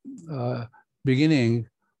beginning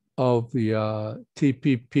of the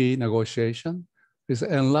TPP negotiation is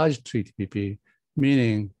enlarged TPP,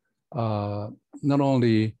 meaning not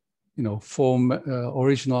only 4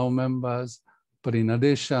 original members, but in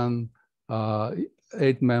addition,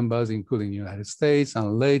 8 members, including United States,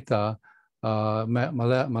 and later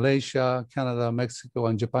Malaysia, Canada, Mexico,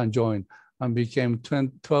 and Japan joined and became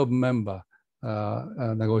 12-member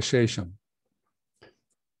negotiation.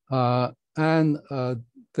 And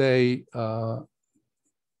they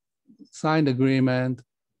signed agreement,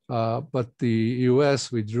 but the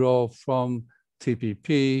US withdrew from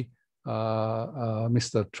TPP.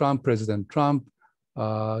 Mr. Trump, President Trump,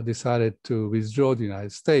 decided to withdraw the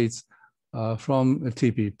United States from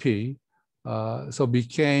TPP, so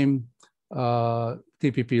became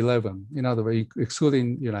TPP 11. In other words,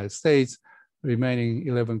 excluding the United States, remaining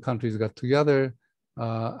 11 countries got together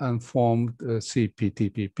and formed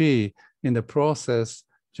CPTPP. In the process,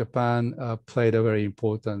 Japan played a very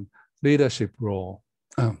important leadership role.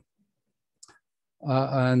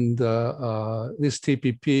 And this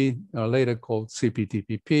TPP, later called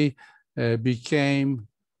CPTPP, became,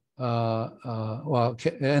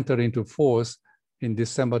 entered into force in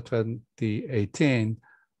December 2018.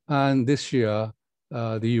 And this year,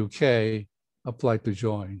 the UK applied to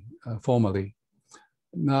join formally.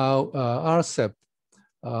 Now, RCEP,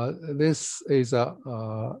 this is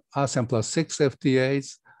ASEAN plus 6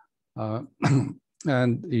 FTAs,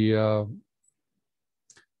 and the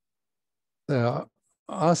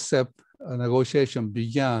RCEP negotiation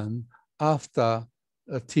began after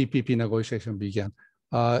TPP negotiation began.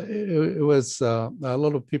 It was a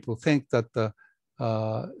lot of people think that the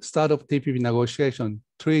start of TPP negotiation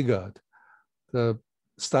triggered the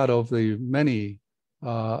start of the many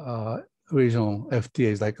regional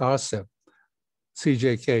FTAs like RCEP,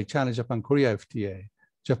 CJK, China, Japan, Korea FTA,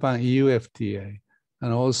 Japan, EU FTA,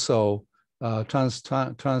 and also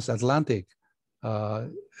transatlantic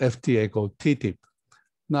FTA called TTIP.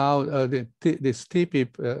 Now, this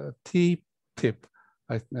TTIP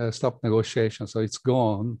stopped negotiation, so it's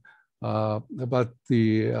gone. But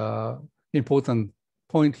the important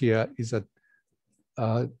point here is that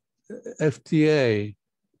FTA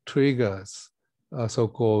triggers a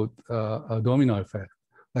so-called domino effect,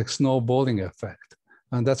 like snowballing effect,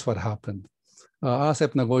 and that's what happened.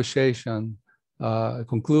 RCEP negotiation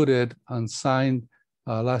concluded and signed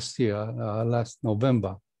last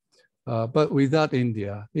November. But without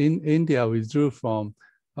India. India withdrew from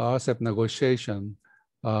RCEP negotiation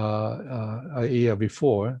a year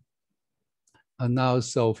before, and now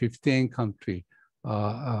so 15-country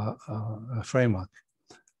framework.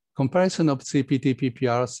 Comparison of CPTPP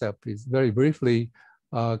RCEP is very briefly,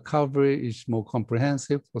 coverage is more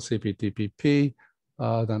comprehensive for CPTPP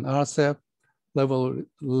than RCEP.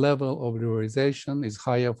 Level of realization is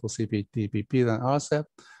higher for CPTPP than RCEP.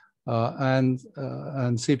 And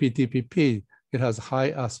CPTPP, it has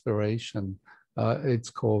high aspiration. It's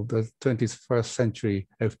called the 21st century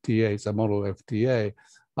FTA, it's a model FTA.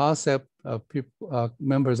 RCEP,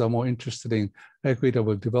 members are more interested in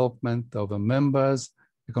equitable development of the members.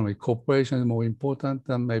 Economic cooperation is more important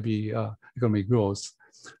than maybe economic growth.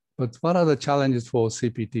 But what are the challenges for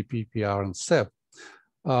CPTPP and CEP?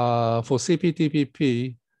 For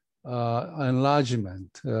CPTPP,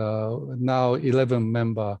 enlargement, now 11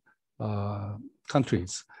 member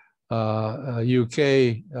countries.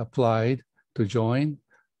 UK applied to join,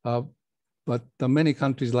 but many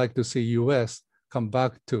countries like to see US come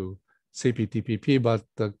back to CPTPP, but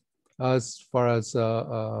as far as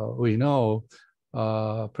we know,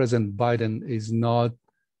 President Biden is not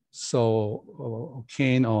so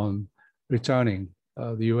keen on returning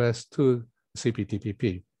the US to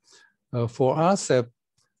CPTPP. For RCEP,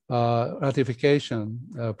 ratification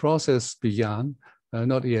process began,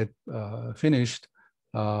 not yet finished,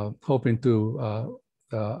 hoping to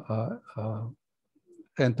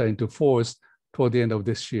enter into force toward the end of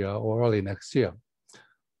this year or early next year.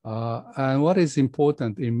 And what is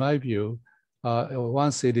important, in my view,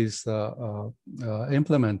 once it is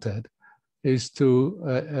implemented, is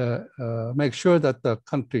to make sure that the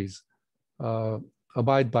countries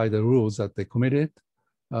abide by the rules that they committed,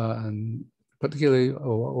 and particularly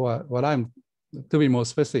what I'm, to be more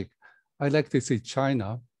specific, I'd like to see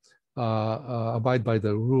China abide by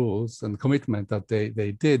the rules and commitment that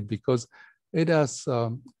they did, because it has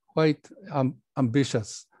quite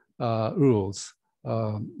ambitious rules,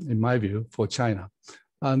 in my view, for China.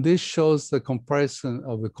 And this shows the comparison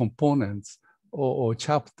of the components or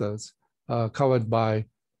chapters covered by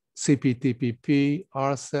CPTPP,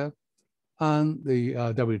 RCEP, and the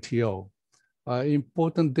WTO.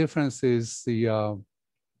 Important difference is the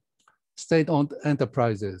state-owned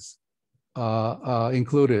enterprises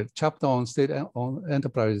included. Chapter on state-owned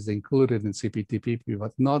enterprises included in CPTPP,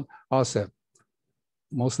 but not RCEP,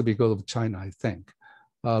 mostly because of China, I think.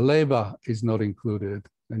 Labor is not included,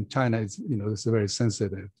 and China is, it's very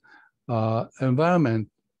sensitive. Environment,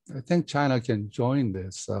 I think China can join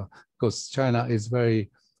this because China is very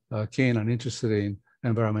keen and interested in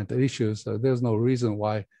environmental issues. So there's no reason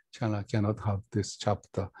why China cannot have this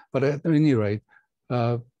chapter. But at any rate,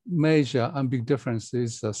 major and big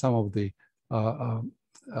differences, some of the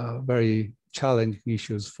very challenging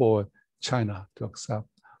issues for China to accept.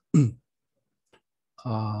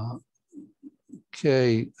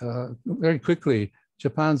 Okay, very quickly,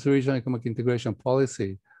 Japan's regional economic integration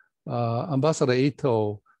policy. Ambassador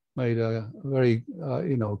Ito made a very,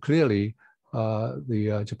 clearly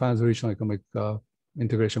the Japan's regional economic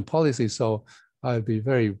integration policy. So I'll be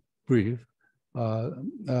very brief.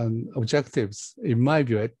 And objectives, in my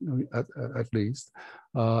view, at least,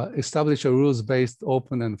 establish a rules-based,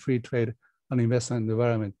 open and free trade and investment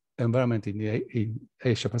environment in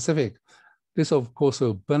Asia Pacific. This, of course,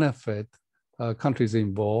 will benefit countries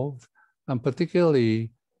involved, and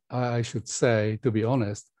particularly, I should say, to be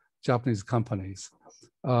honest, Japanese companies.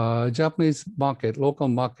 Japanese market, local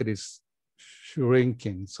market is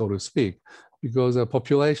shrinking, so to speak, because the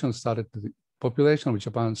population of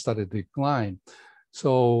Japan started to decline.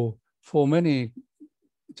 So for many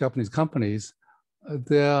Japanese companies,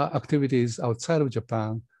 their activities outside of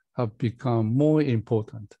Japan have become more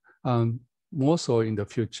important, and more so in the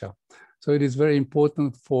future. So it is very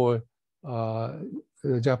important for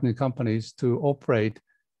Japanese companies to operate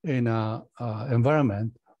in an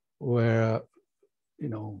environment where,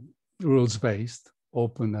 rules-based,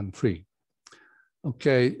 open and free.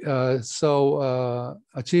 Okay, so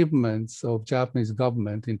achievements of Japanese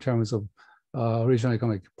government in terms of regional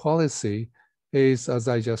economic policy is, as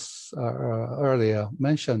I just earlier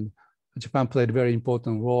mentioned, Japan played a very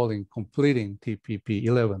important role in completing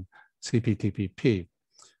TPP-11, CPTPP.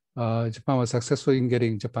 Japan was successful in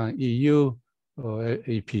getting Japan EU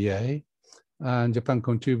EPA, and Japan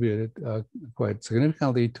contributed quite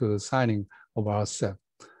significantly to the signing of RCEP.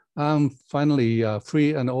 Finally,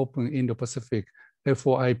 Free and Open Indo-Pacific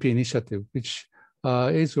FOIP initiative, which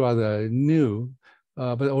is rather new,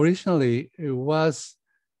 but originally it was,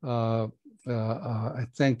 I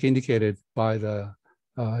think, indicated by the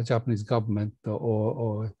Japanese government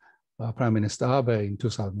or Prime Minister Abe in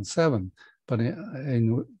 2007. But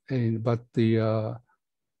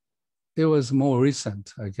it was more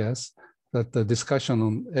recent, I guess, that the discussion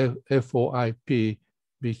on FOIP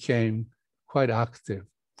became quite active,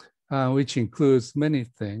 which includes many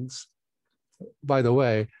things. By the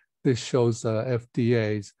way, this shows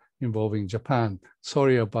FTAs involving Japan.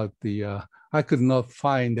 Sorry about the, I could not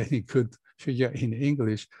find any good figure in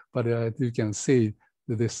English, but you can see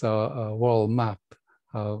this world map,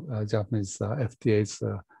 how Japanese FTAs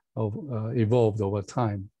evolved over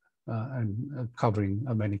time and covering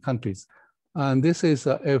many countries. And this is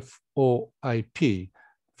a FOIP,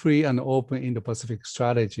 Free and Open Indo-Pacific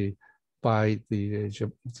Strategy by the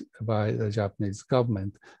Japanese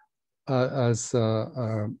government. As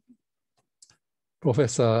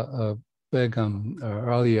Professor Begum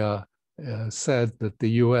earlier said, that the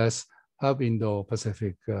US have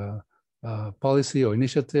Indo-Pacific policy or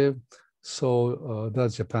initiative, so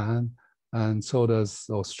does Japan, and so does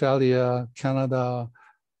Australia, Canada,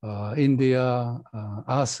 India,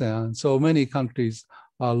 ASEAN. So many countries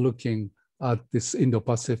are looking at this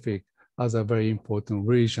Indo-Pacific as a very important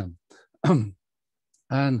region.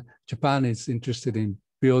 And Japan is interested in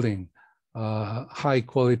building high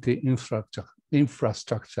quality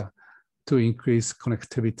infrastructure to increase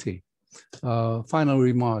connectivity. Final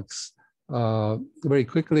remarks. Very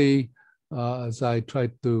quickly, as I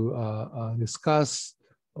tried to discuss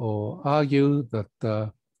or argue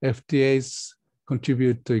that FTAs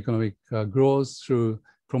contribute to economic growth through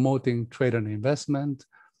promoting trade and investment.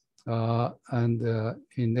 And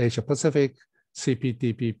in Asia Pacific,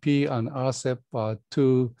 CPTPP and RCEP are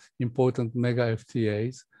two important mega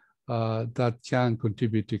FTAs that can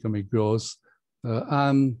contribute to economic growth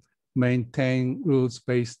and maintain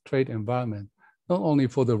rules-based trade environment, not only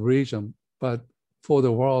for the region, but for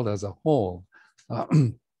the world as a whole.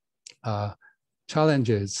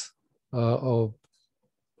 Challenges for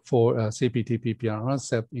CPTPP and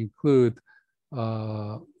RCEP include,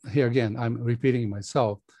 here again, I'm repeating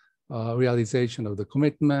myself, realization of the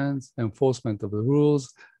commitments, enforcement of the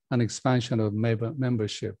rules, and expansion of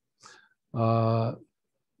membership.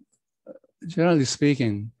 Generally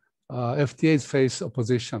speaking, FTAs face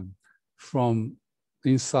opposition from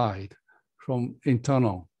inside, from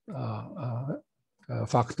internal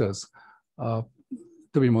factors. To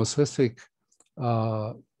be more specific,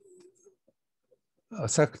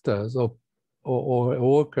 sectors or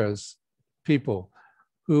workers, people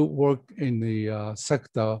who work in the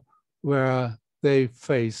sector where they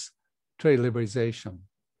face trade liberalization,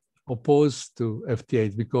 opposed to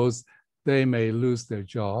FTAs because they may lose their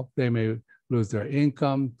job, they may lose their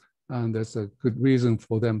income, and there's a good reason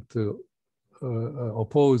for them to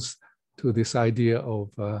oppose to this idea of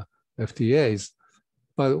FTAs.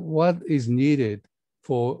 But what is needed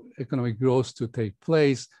for economic growth to take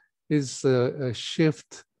place is a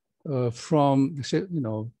shift from,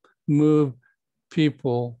 move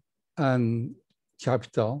people and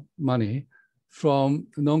capital, money, from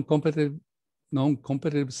non-competitive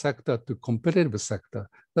sector to competitive sector.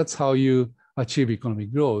 That's how you achieve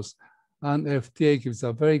economic growth. And FTA gives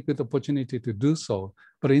a very good opportunity to do so.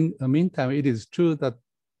 But in the meantime, it is true that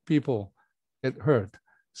people get hurt.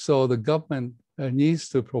 So the government needs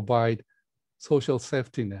to provide social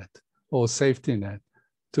safety net or safety net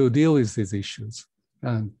to deal with these issues,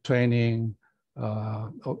 and training,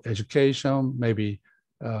 education, maybe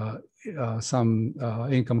some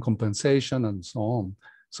income compensation and so on.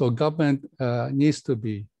 So government needs to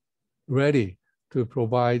be ready to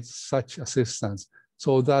provide such assistance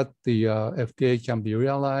so that the FTA can be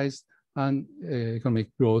realized and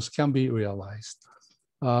economic growth can be realized.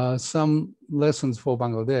 Some lessons for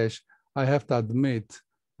Bangladesh. I have to admit,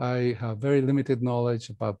 I have very limited knowledge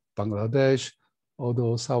about Bangladesh,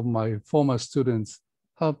 although some of my former students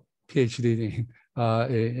have PhD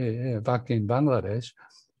back in Bangladesh,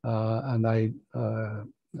 and I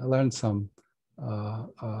learned some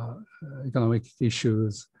economic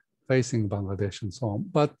issues facing Bangladesh and so on.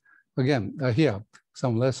 But again, here,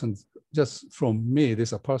 some lessons just from me, this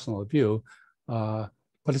is a personal view.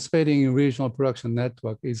 Participating in regional production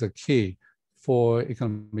network is a key for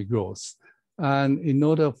economic growth. And in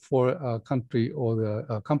order for a country or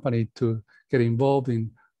a company to get involved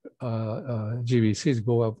in GVC's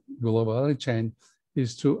global value chain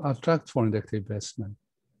is to attract foreign direct investment,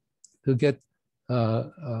 to get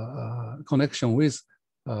connection with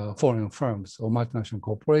foreign firms or multinational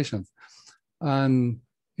corporations. And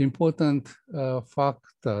important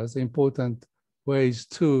factors, important ways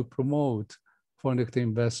to promote foreign direct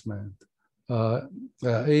investment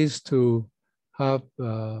is to have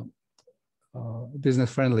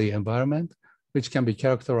business-friendly environment, which can be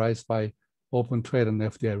characterized by open trade and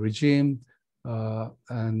FDI regime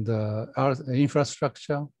and our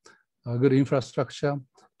infrastructure, good infrastructure,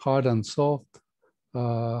 hard and soft.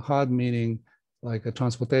 Hard meaning like a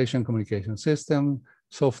transportation communication system,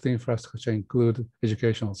 soft infrastructure include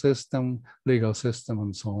educational system, legal system,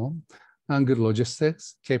 and so on, and good logistics,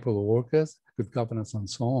 capable workers, good governance, and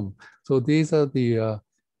so on. So these are the,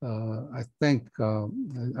 I think,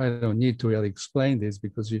 I don't need to really explain this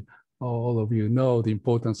because all of you know the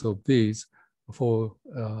importance of these for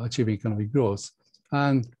achieving economic growth.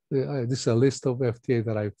 And this is a list of FTA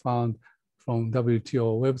that I found from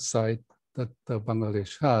WTO website that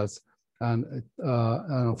Bangladesh has. And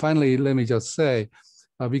finally, let me just say,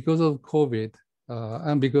 because of COVID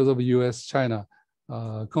and because of US-China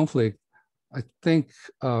conflict, I think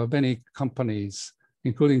many companies,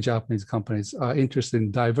 including Japanese companies, are interested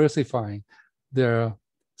in diversifying their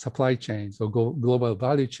supply chains or global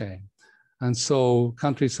value chain. And so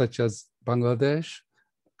countries such as Bangladesh,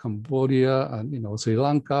 Cambodia, and Sri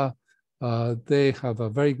Lanka, they have a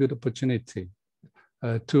very good opportunity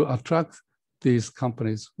to attract these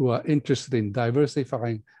companies who are interested in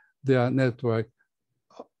diversifying their network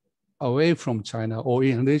away from China or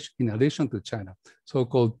in addition to China,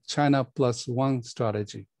 so-called China plus one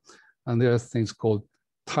strategy. And there are things called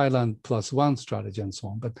Thailand plus one strategy and so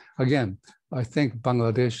on. But again, I think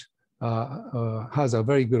Bangladesh has a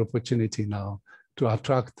very good opportunity now to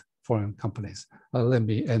attract foreign companies. Let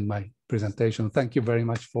me end my presentation. Thank you very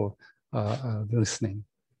much for listening.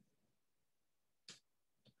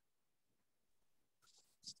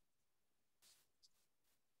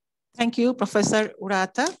 Thank you, Professor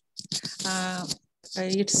Urata.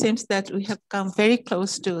 It seems that we have come very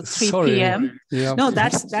close to 3 p.m. Yeah. No,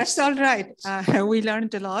 that's all right. We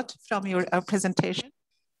learned a lot from your presentation.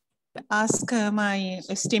 Ask my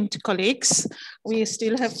esteemed colleagues. We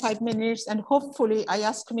still have 5 minutes, and hopefully I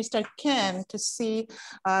ask Mr. Ken to see,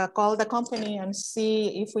 call the company and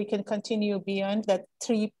see if we can continue beyond that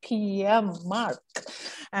 3 p.m. mark.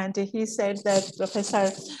 And he said that Professor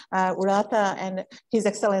Urata and His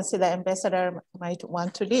Excellency the Ambassador might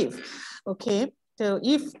want to leave. Okay. So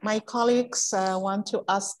if my colleagues want to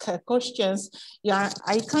ask questions, yeah,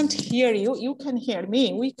 I can't hear you. You can hear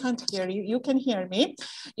me. We can't hear you. You can hear me.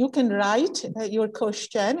 You can write your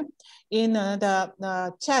question in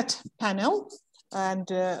the chat panel, and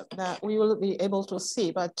we will be able to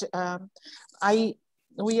see. But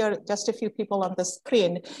we are just a few people on the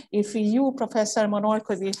screen. If you, Professor Monor,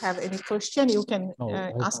 could we have any question, you can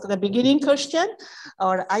ask the beginning question,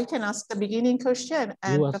 or I can ask the beginning question.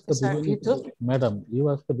 And Professor, Madam, you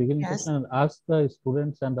ask the beginning question and ask the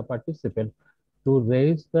students and the participants to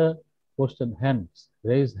raise the question hands.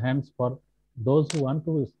 Raise hands for those who want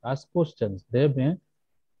to ask questions. They may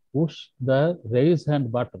push the raise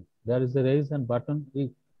hand button. There is a raise hand button,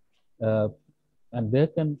 and they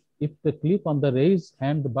can, if they click on the raise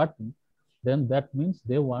hand button, then that means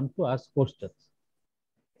they want to ask questions.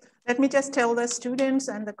 Let me just tell the students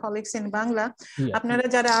and the colleagues in Bangla, আপনারা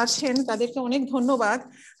যারা আছেন তাদেরকে অনেক ধন্যবাদ।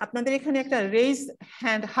 আপনাদের এখানে একটা raise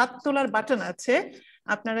hand হাত তোলার বাটন আছে।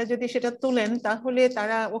 আপনারা যদি সেটা তোলেন তাহলে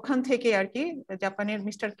তারা ওখান থেকে আর কি জাপানের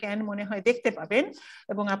মিস্টার ক্যান মনে হয় দেখতে পাবেন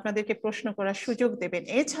এবং আপনাদেরকে প্রশ্ন করার সুযোগ দেবেন।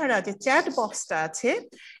 এছাড়া যে চ্যাট বক্সটা আছে,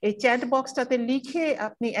 এই চ্যাট বক্সটাতে লিখে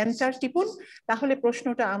আপনি এন্টার টিপুন, তাহলে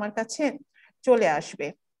প্রশ্নটা আমার কাছে চলে আসবে।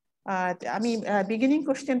 আমি beginning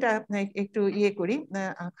questionটা একটু ইয়ে করি।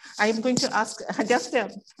 I am going to ask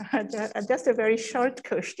just a very short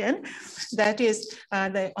question that is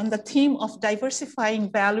on the theme of diversifying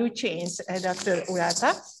value chains, Dr.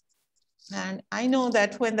 Urata. And I know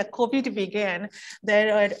that when the COVID began, there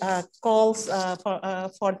are calls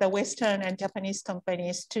for the Western and Japanese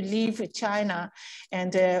companies to leave China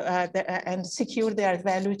and secure their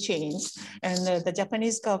value chains. And the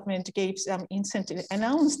Japanese government gave some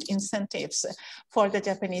announced incentives for the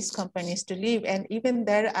Japanese companies to leave. And even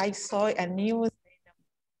there, I saw a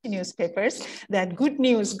newspapers that good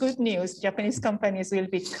news, Japanese companies will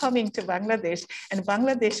be coming to Bangladesh and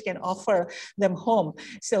Bangladesh can offer them home.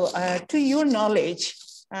 So to your knowledge,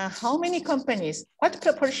 how many companies, what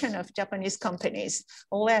proportion of Japanese companies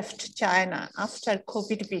left China after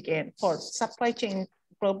COVID began for supply chain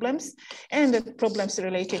problems and the problems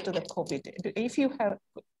related to the COVID? If you have,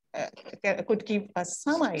 could give us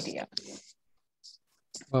some idea.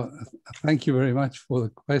 Well, thank you very much for the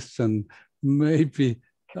question. Maybe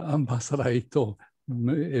Ambassador Ito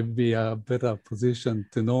may be a better position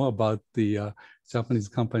to know about the Japanese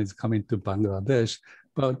companies coming to Bangladesh.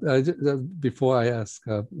 But before I ask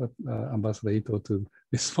Ambassador Ito to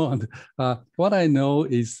respond, what I know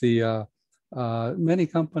is the many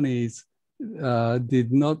companies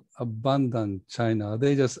did not abandon China.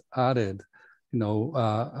 They just added,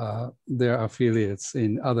 their affiliates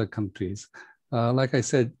in other countries. Like I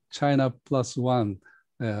said, China plus one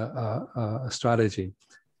strategy.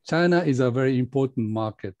 China is a very important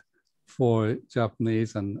market for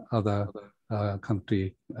Japanese and other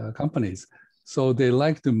companies. So they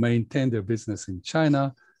like to maintain their business in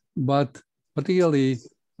China, but particularly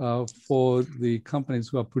for the companies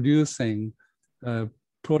who are producing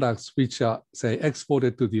products which are, say,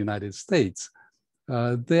 exported to the United States,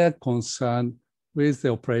 they're concerned with the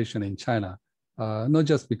operation in China, not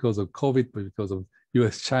just because of COVID, but because of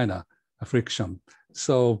US-China friction.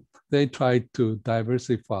 So they try to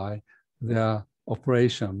diversify their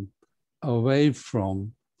operation away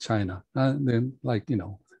from China. And then, like,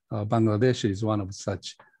 Bangladesh is one of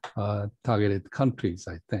such targeted countries,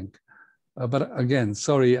 I think. But again,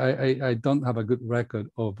 sorry, I don't have a good record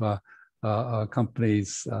of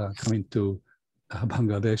companies coming to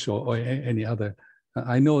Bangladesh or any other.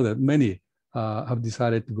 I know that many have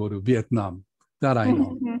decided to go to Vietnam. That I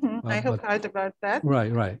know. I have heard about that.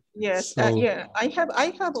 Right. Yes, so, yeah. I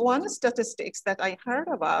have one statistics that I heard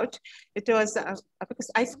about. It was because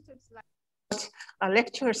I sometimes like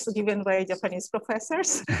lectures given by Japanese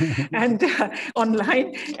professors and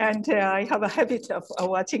online, and I have a habit of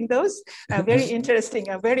watching those. Very interesting,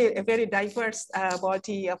 a very diverse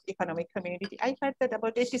body of economic community. I heard that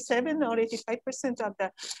about 87 or 85% of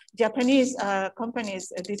the Japanese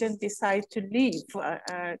companies didn't decide to leave,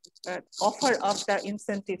 offer of the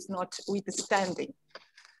incentives notwithstanding.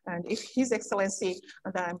 And if His Excellency,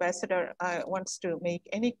 the Ambassador, wants to make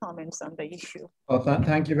any comments on the issue. Oh,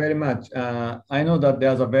 thank you very much. I know that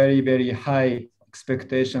there's a very, very high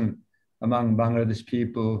expectation among Bangladesh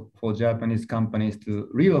people for Japanese companies to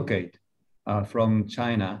relocate from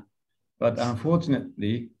China. But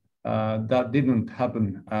unfortunately, that didn't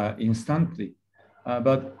happen instantly.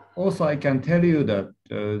 But also I can tell you that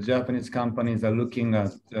Japanese companies are looking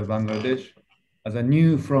at Bangladesh as a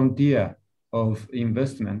new frontier of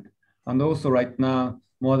investment. And also right now,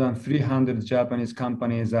 more than 300 Japanese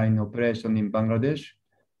companies are in operation in Bangladesh.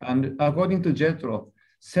 And according to JETRO,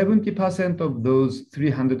 70% of those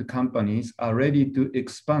 300 companies are ready to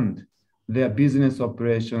expand their business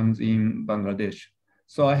operations in Bangladesh.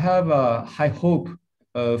 So I have a high hope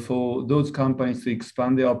for those companies to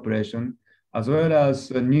expand their operation, as well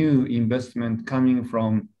as a new investment coming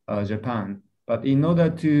from Japan. But in order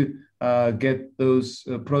to get those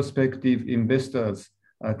prospective investors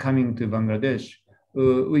coming to Bangladesh,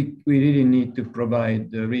 we really need to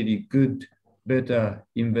provide a really good, better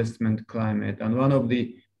investment climate. And one of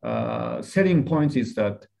the selling points is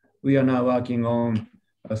that we are now working on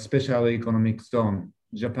a special economic zone,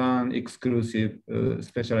 Japan exclusive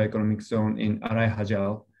special economic zone in Arai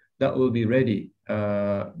Hajal that will be ready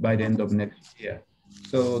by the end of next year.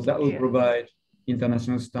 So that will provide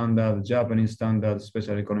international standard, Japanese standard,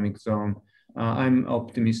 special economic zone. I'm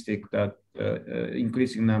optimistic that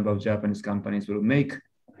increasing number of Japanese companies will make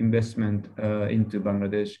investment into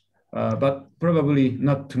Bangladesh, but probably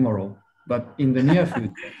not tomorrow, but in the near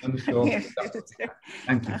future, I'm sure.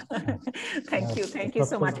 Thank you. Thank you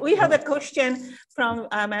so much. We have a question from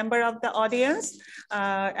a member of the audience,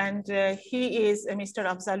 and he is Mr.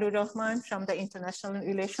 Afzalur Rahman from the International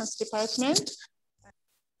Relations Department.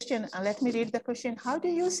 Let me read the question. How do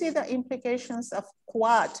you see the implications of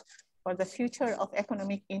Quad for the future of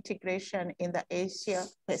economic integration in the Asia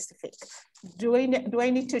Pacific? Do I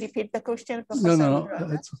need to repeat the question, Professor? No,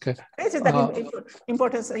 it's okay. This is the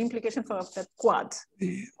importance, implication for the Quad.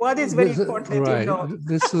 Quad is very important, right.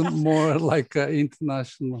 This is more like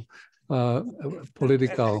international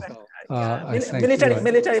political, I think,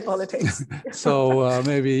 military politics. So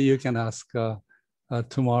maybe you can ask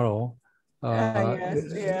tomorrow.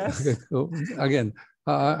 Yes. Again,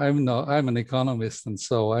 I'm an economist, and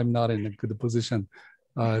so I'm not in a good position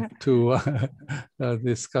to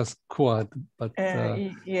discuss Quad. But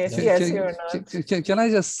yes, you're not. Can I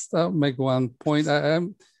just make one point?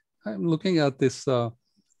 I'm looking at this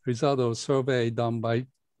result of survey done by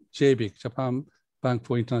JBIC, Japan Bank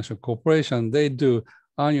for International Cooperation. They do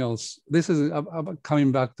annuals. This is coming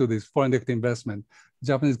back to this foreign direct investment.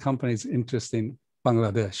 Japanese companies interested in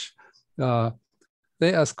Bangladesh.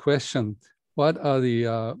 They ask question, what are the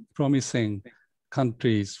promising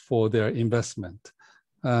countries for their investment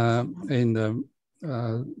in the,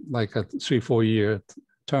 like a 3-4 year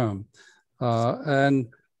term? And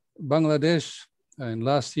Bangladesh in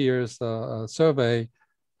last year's survey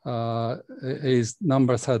is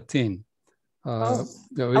number 13. Out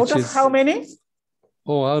Which of is, how many?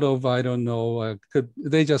 Oh, out of, I don't know,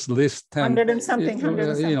 they just list 10. 100 and something, 100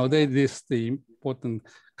 and something. They list the important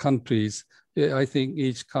countries. I think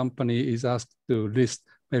each company is asked to list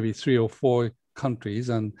maybe 3 or 4 countries,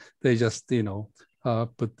 and they just,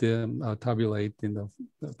 put them, tabulate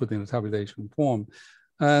put in the tabulation form.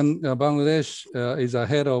 And Bangladesh is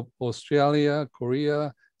ahead of Australia, Korea,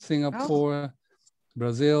 Singapore,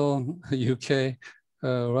 Brazil, UK,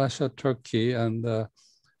 Russia, Turkey, and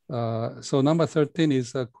so number 13 is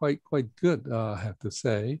quite good, I have to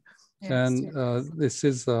say. Yes, and this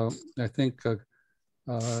is, I think,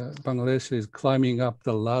 Bangladesh is climbing up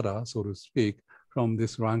the ladder, so to speak, from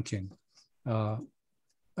this ranking.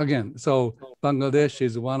 Again, so Bangladesh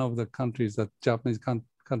is one of the countries that Japanese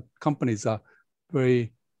companies are very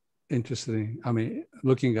interested in. I mean,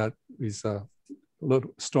 looking at with a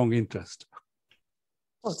strong interest.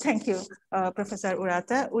 Oh, thank you, Professor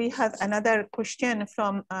Urata. We have another question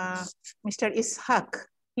from Mr. Ishaq.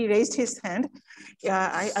 He raised his hand.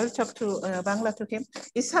 I'll talk to Bangla to him.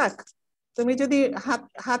 Ishaq, তুমি যদি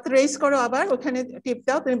হাত raise করো আবার ওখানে টিপ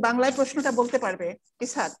দাও, তুমি বাংলায় প্রশ্নটা বলতে পারবে।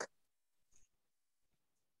 Ishaq.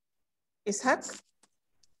 Ishaq?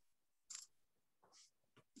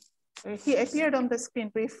 He appeared on the screen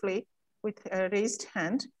briefly with a raised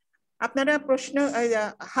hand. আপনারা প্রশ্ন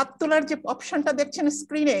হাত তোলার যে অপশনটা দেখছেন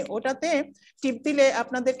স্ক্রিনে, ওটাতে টিপ দিলে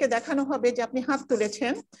আপনাদেরকে দেখানো হবে যে আপনি হাত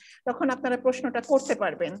তুলেছেন, তখন আপনারা প্রশ্নটা করতে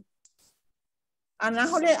পারবেন। আর না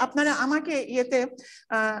হলে আপনারা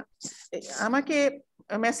আমাকে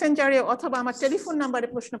মেসেঞ্জারে অথবা আমার টেলিফোন নাম্বারে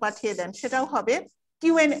প্রশ্ন পাঠিয়ে দেন, সেটাও হবে।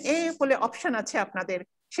 Q&A বলে অপশন আছে আপনাদের,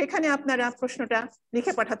 সেখানে আপনারা প্রশ্নটা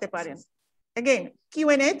লিখে পাঠাতে পারেন। Again,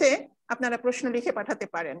 Q&A তে আপনারা প্রশ্ন লিখে পাঠাতে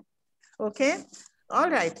পারেন। Okay,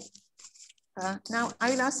 all right. Now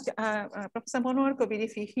I'll ask Professor Manohar Kobir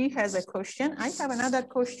if he has a question. I have another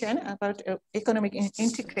question about economic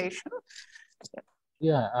integration.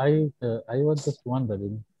 Yeah, I was just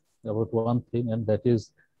wondering about one thing, and that is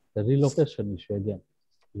the relocation issue again.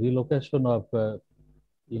 Relocation of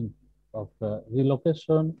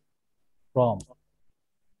relocation from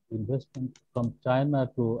investment from China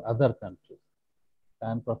to other countries.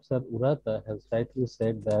 And Professor Urata has rightly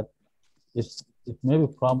said that it may be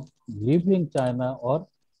from leaving China or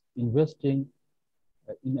investing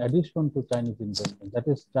in addition to Chinese investment. That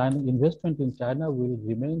is, China investment in China will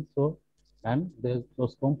remain so, and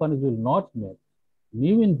those companies will not make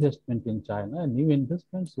new investment in China. New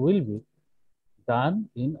investments will be done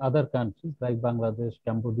in other countries like Bangladesh,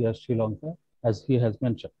 Cambodia, Sri Lanka, as he has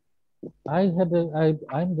mentioned. I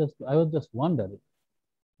was just wondering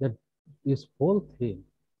that this whole thing,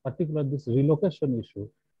 particularly this relocation issue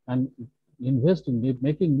and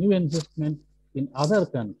making new investment in other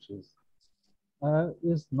countries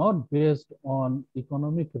is not based on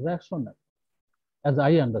economic rationale, as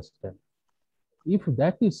I understand. If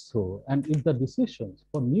that is so, and if the decisions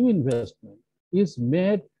for new investment is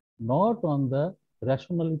made not on the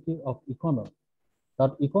rationality of economy, or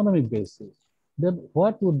economic basis, then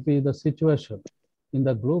what would be the situation in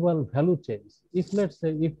the global value chains? If, let's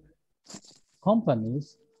say, if companies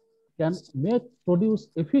can produce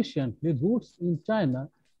efficiently goods in China,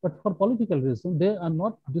 but for political reasons, they are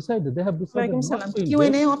not decided. They have decided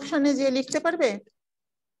Q&A option is লিখতে পারবে?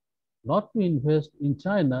 Not to invest in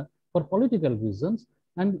China for political reasons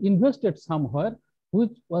and invested somewhere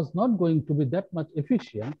which was not going to be that much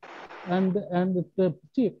efficient and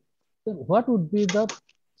cheap. Then what would be the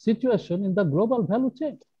situation in the global value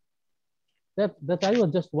chain? That I was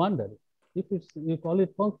just wondering. If you call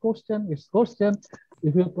it question, it's question.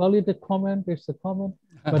 If you call it a comment, it's a comment.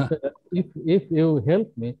 But if you help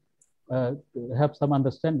me have some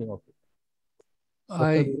understanding of it.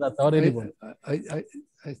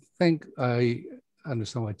 I think I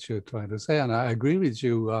understand what you're trying to say, and I agree with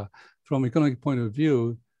you from economic point of view.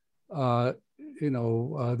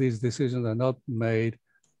 These decisions are not made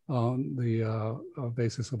on the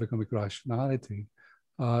basis of economic rationality.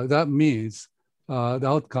 That means the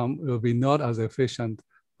outcome will be not as efficient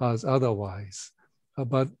as otherwise.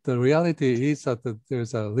 But the reality is that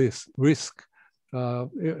there's a risk,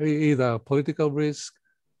 either political risk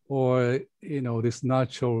or this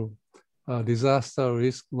natural disaster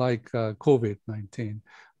risk like COVID-19.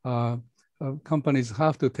 companies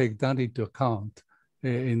have to take that into account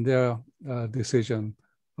in their decision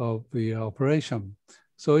of the operation.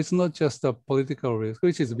 So it's not just a political risk,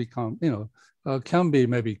 which is become, can be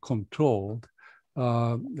maybe controlled,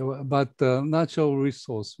 but natural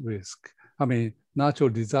resource risk, natural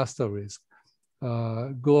disaster risk,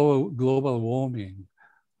 global warming,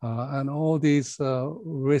 and all these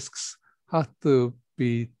risks have to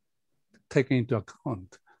be taken into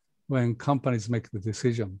account when companies make the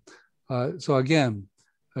decision. So again,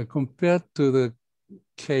 compared to the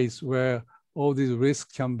case where all these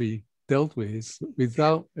risks can be dealt with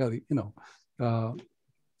without,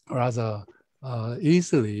 rather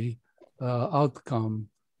easily outcome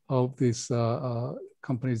of this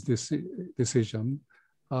company's decision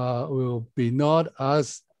will be not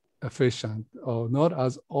as efficient or not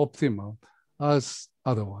as optimal as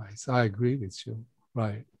otherwise. I agree with you,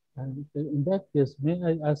 right? And in that case, may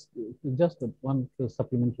I ask just one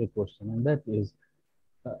supplementary question, and that is,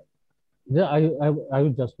 I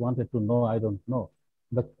just wanted to know, I don't know,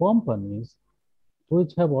 the companies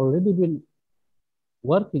which have already been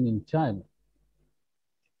working in China,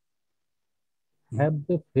 have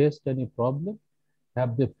they faced any problem?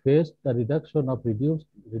 Have they faced the reduction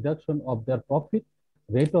of their profit,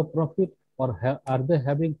 rate of profit, or are they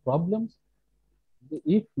having problems?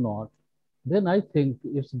 If not, then I think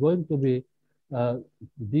it's going to be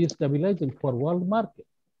destabilizing for world market,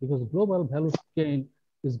 because global value chain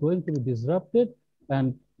is going to be disrupted,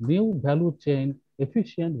 and new value chain,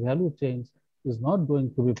 efficient value chains is not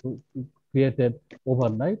going to be created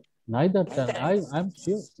overnight. Neither I'm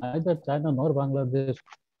sure neither China nor Bangladesh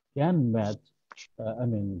can match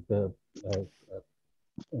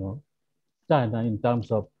China in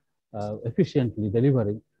terms of efficiently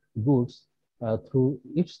delivering goods through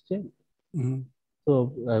its chain. Mm-hmm.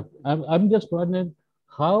 So I'm just wondering,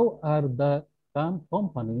 how are the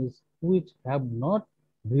companies which have not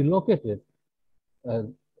relocated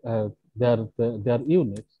their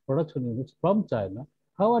units, production units from China,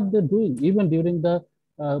 how are they doing even during the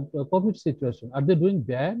COVID situation? Are they doing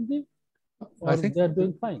badly, or they're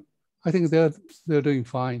doing fine? I think they're doing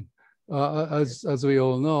fine. As we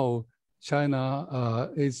all know, China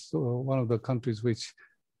is one of the countries which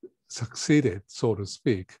succeeded, so to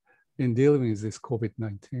speak, in dealing with this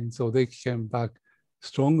COVID-19. So they came back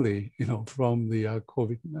strongly, from the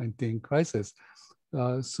COVID-19 crisis.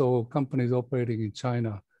 So companies operating in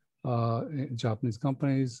China, Japanese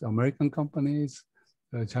companies, American companies,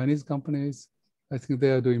 Chinese companies, I think they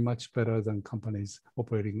are doing much better than companies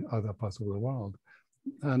operating in other parts of the world.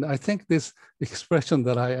 And I think this expression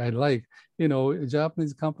that I like, a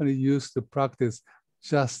Japanese company used to practice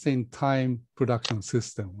just-in-time production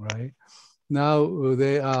system, right? Now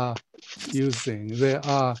they are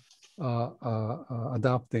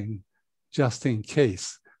adopting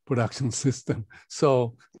just-in-case production system.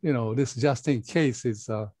 So, this just-in-case is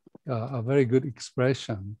a very good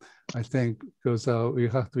expression, I think, because we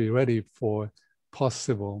have to be ready for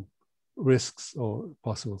possible risks or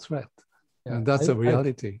possible threat. Yeah, and that's a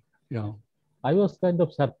reality. I was kind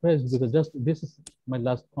of surprised, because this is my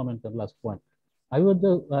last comment and last point. I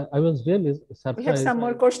was really surprised. We have some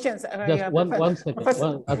more questions. Just one second.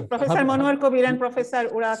 Professor Manohar Kobir and Professor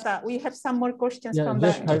Urata, we have some more questions from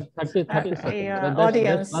the 30 seconds.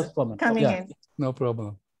 Audience last comment. coming in. No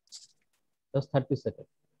problem. Just 30 seconds.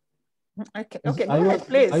 Okay, go ahead,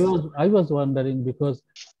 please. I was wondering, because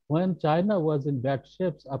when China was in bad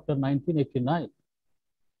shapes after 1989,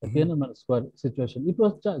 the Tiananmen Square situation, it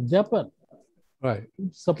was Japan. Right.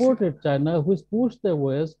 It supported China, which pushed the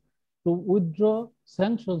West to withdraw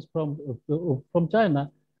sanctions from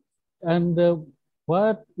China. And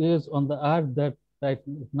what is on the earth that right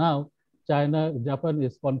now Japan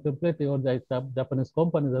is contemplating, or the Japanese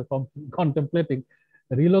companies are contemplating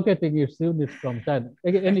relocating its units from China?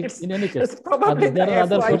 In any case, there are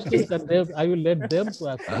other questions, and I will let them to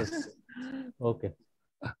ask questions. Okay.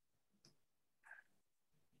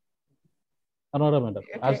 Anora, madam.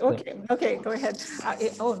 Okay, go ahead.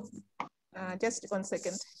 Just 1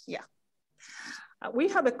 second. Yeah. We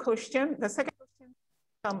have a question. The second question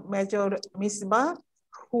from Major Misbah,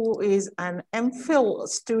 who is an MPhil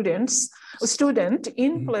student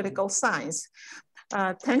in political science.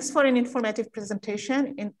 Thanks for an informative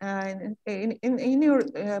presentation. In your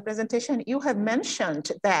presentation, you have mentioned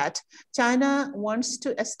that China wants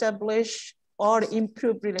to establish or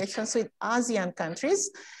improve relations with ASEAN countries.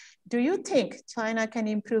 Do you think China can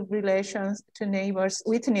improve relations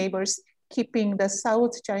with neighbors, keeping the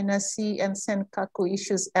South China Sea and Senkaku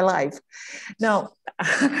issues alive? Now,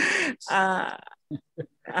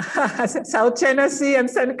 South China Sea and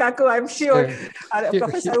Senkaku, I'm sure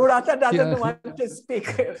Professor Urata doesn't want to speak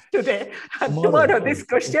today. Tomorrow, this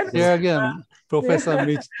question. Here again, Professor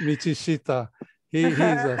Michishita, he's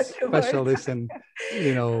a specialist in,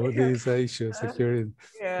 these issues, security.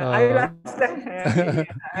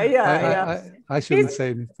 I shouldn't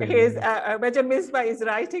say anything. Major Misbah is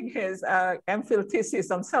writing his MPhil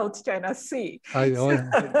thesis on South China Sea. I know.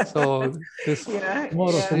 So this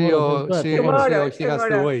tomorrow he has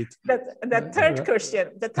to wait. The third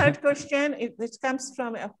question, which comes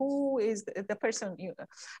from who is the person?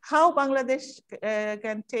 How Bangladesh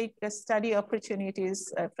can take the study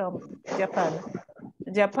opportunities from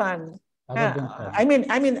Japan.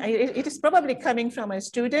 It is probably coming from a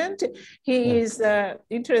student. He is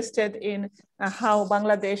interested in how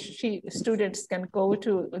Bangladeshi students can go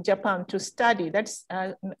to Japan to study. That's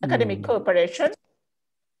academic cooperation.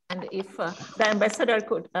 And if the ambassador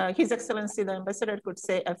could, His Excellency, the ambassador could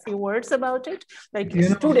say a few words about it, like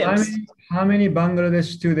students. How many Bangladesh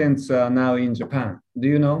students are now in Japan? Do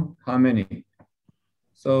you know how many?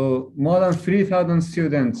 So more than 3,000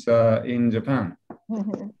 students in Japan.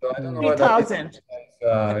 So I don't know whether it's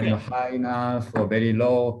high enough or very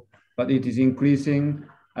low, but it is increasing.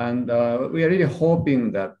 And we are really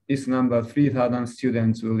hoping that this number, 3,000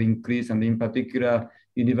 students, will increase. And in particular,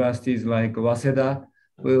 universities like Waseda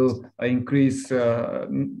will increase the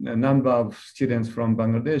number of students from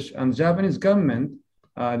Bangladesh. And Japanese government,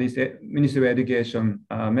 this Ministry of Education,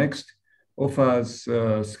 next offers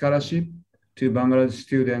scholarship to Bangladesh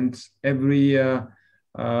students every year,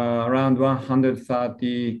 around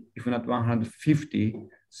 130, if not 150.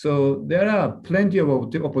 So there are plenty of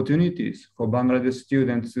opportunities for Bangladesh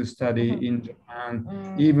students to study in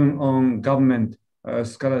Japan, even on government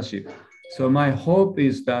scholarship. So my hope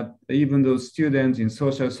is that even those students in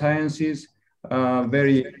social sciences are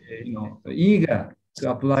very eager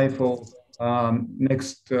to apply for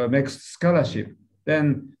next scholarship.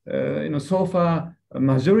 Then so far, a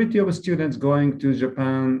majority of students going to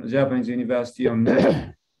Japanese university on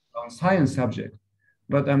science subject.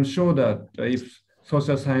 But I'm sure that if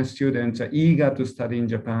social science students are eager to study in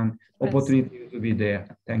Japan, opportunity will be there.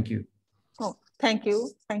 Thank you. Oh, thank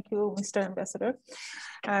you, Mr. Ambassador.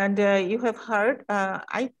 And you have heard,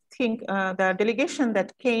 I think the delegation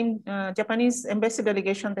that came, Japanese embassy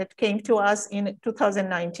delegation that came to us in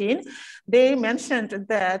 2019, they mentioned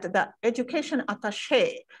that the education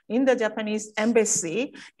attaché in the Japanese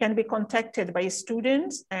embassy can be contacted by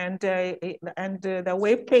students, and the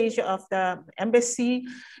web page of the embassy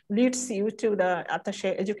leads you to the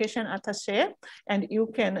education attaché, and you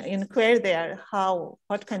can inquire there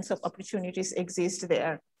what kinds of opportunities exist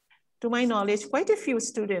there. To my knowledge, quite a few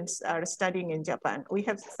students are studying in Japan. We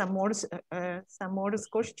have some more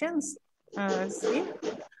questions. See?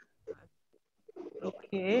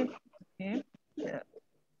 Okay. Let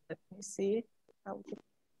me see.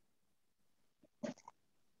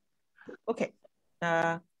 Okay.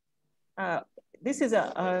 This is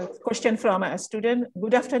a question from a student.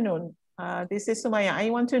 Good afternoon. This is Sumaya.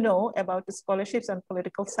 I want to know about the scholarships and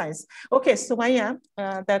political science. Okay, Sumaya,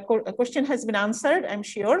 the question has been answered, I'm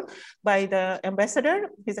sure, by the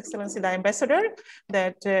ambassador, His Excellency the ambassador,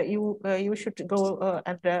 that you should go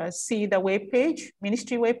and see the web page,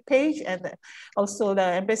 ministry web page, and also the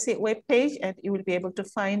embassy web page, and you will be able to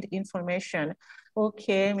find information.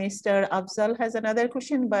 Okay, Mr. Afzal has another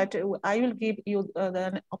question, but I will give you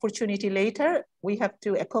the opportunity later. We have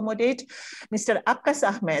to accommodate Mr. Akkas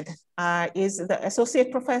Ahmed, is the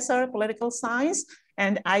Associate Professor, Political Science,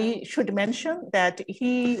 and I should mention that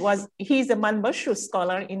he's a Manbashu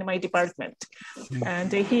scholar in my department,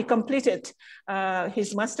 and he completed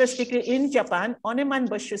his master's degree in Japan on a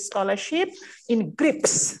Manbashu scholarship in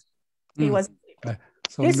GRIPS. He was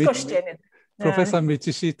so his question. Professor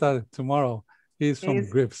Michishita tomorrow. He's from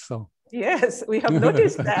GRIPS, so. Yes, we have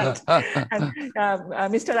noticed that. And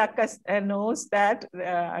Mr. Akkas knows that,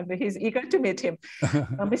 and he's eager to meet him.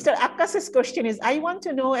 Mr. Akkas's question is, I want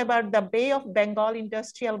to know about the Bay of Bengal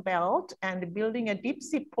industrial belt and building a deep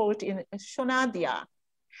sea port in Sonadia.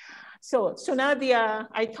 So Sonadia,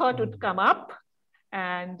 I thought would come up,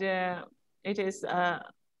 and it is the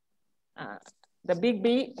Big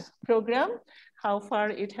B program, how far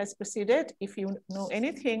it has proceeded. If you know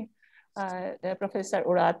anything, Professor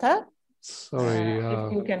Urata, sorry,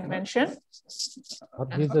 if you can mention.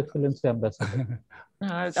 His Excellency Ambassador.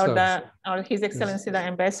 Or His Excellency the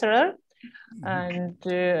Ambassador. And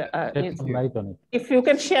if you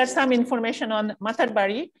can share some information on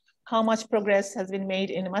Matarbari, how much progress has been made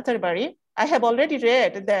in Matarbari. I have already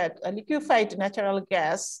read that liquefied natural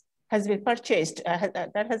gas has been purchased,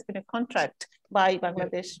 that has been a contract by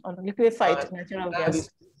Bangladesh on liquefied natural gas.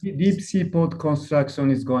 Deep seaport construction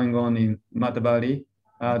is going on in Matabali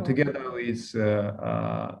together with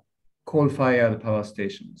coal-fired power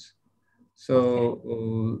stations.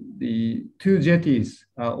 So the 2 jetties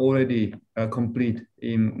are already complete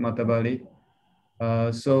in Matabali.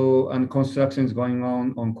 And construction is going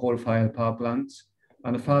on coal-fired power plants.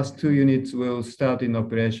 And the first 2 units will start in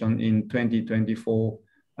operation in 2024,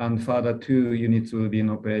 and further 2 units will be in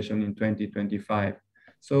operation in 2025.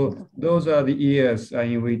 So those are the years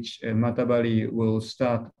in which Matabali will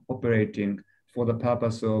start operating for the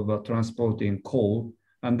purpose of transporting coal.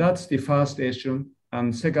 And that's the first issue.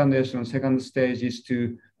 And second stage is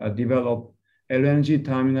to develop LNG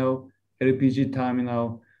terminal, LPG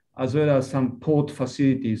terminal, as well as some port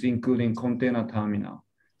facilities, including container terminal.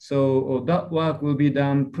 So that work will be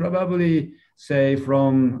done probably, say,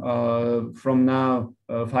 from now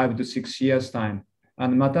 5 to 6 years' time.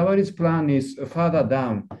 And Matabali's plan is further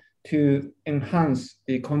down to enhance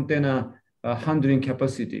the container handling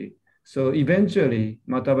capacity. So eventually,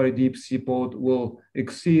 Matabali Deep Seaport will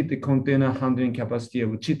exceed the container handling capacity of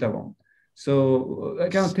Chittagong. So I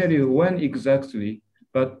can't tell you when exactly,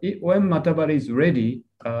 but when Matabali is ready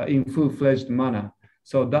in full-fledged manner,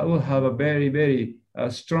 so that will have a very, very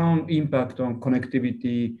strong impact on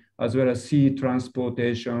connectivity, as well as sea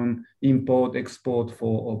transportation, import, export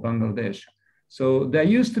for Bangladesh. So there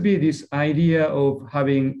used to be this idea of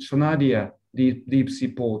having Sonadia deep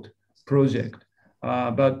seaport project,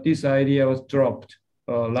 but this idea was dropped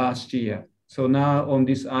last year. So now on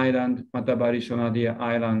this island, Matabali Sonadia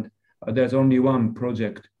Island, there's only one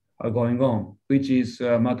project going on, which is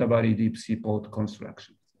Matabali Deep Seaport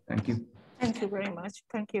construction. Thank you. Thank you very much.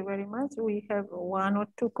 Thank you very much. We have 1 or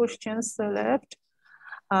 2 questions left.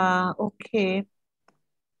 Okay.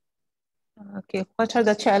 What are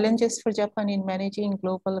the challenges for Japan in managing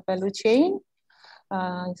global value chain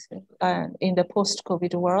in the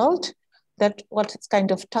post-COVID world? That what is kind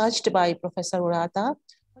of touched by Professor Urata.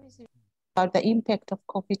 What is about the impact of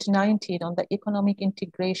COVID-19 on the economic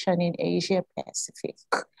integration in Asia Pacific?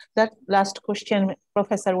 That last question,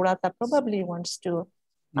 Professor Urata probably wants to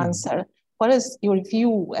answer. What is your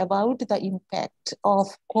view about the impact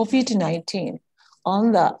of COVID-19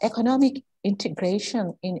 on the economic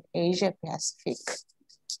integration in Asia Pacific?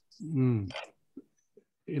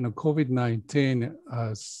 COVID-19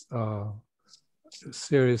 has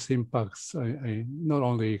serious impacts, not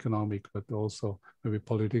only economic, but also maybe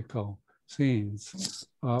political scenes.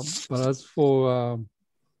 But as for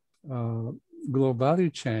global value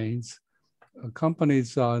chains,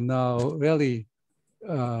 companies are now really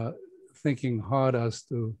thinking hard as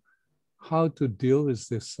to how to deal with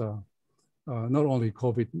this, not only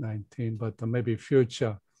COVID-19, but maybe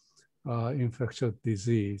future infectious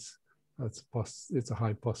disease. It's a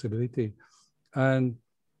high possibility. And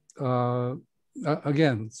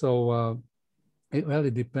again, so it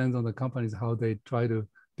really depends on the companies, how they try to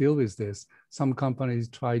deal with this. Some companies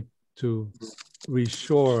try to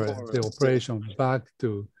reshore the operation back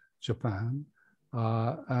to Japan.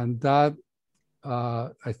 And that,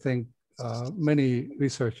 I think, many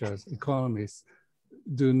researchers, economists,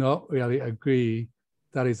 do not really agree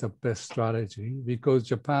that is the best strategy, because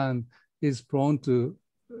Japan is prone to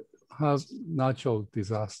have natural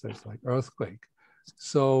disasters like earthquake.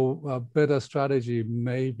 So a better strategy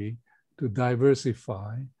may be to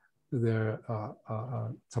diversify their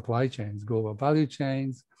supply chains, global value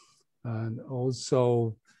chains. And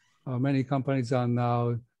also many companies are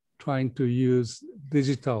now trying to use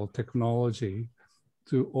digital technology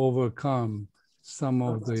to overcome some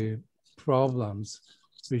of the problems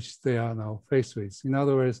which they are now faced with. In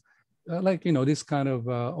other words, this kind of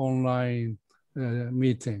online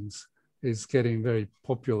meetings is getting very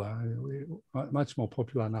popular, much more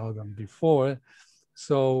popular now than before.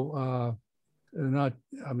 So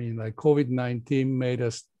COVID-19 made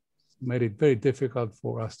it very difficult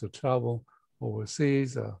for us to travel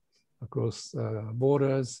overseas, across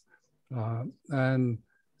borders. And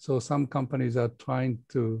so some companies are trying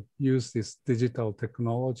to use this digital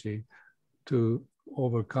technology to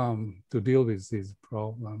deal with these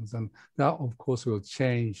problems. And that, of course, will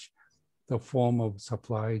change the form of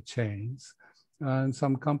supply chains. And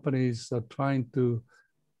some companies are trying to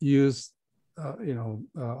use,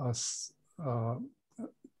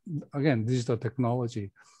 again, digital technology.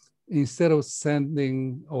 Instead of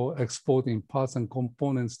sending or exporting parts and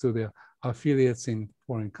components to their affiliates in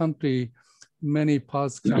foreign country, many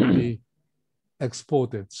parts can be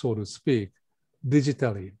exported, so to speak,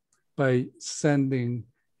 digitally by sending,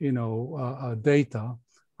 data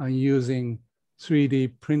and using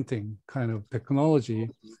 3D printing kind of technology.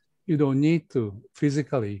 you don't need to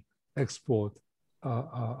physically export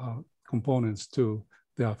components to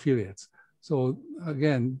the affiliates. So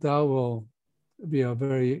again, that will be a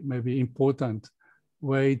very maybe important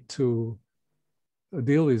way to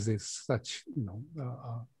deal with this such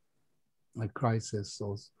like crisis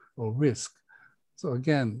or risk. So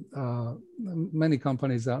again, many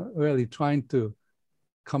companies are really trying to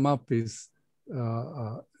come up with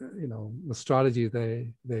the strategy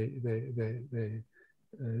they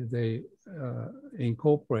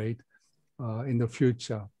incorporate in the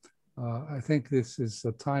future. I think this is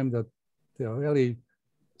a time that they are really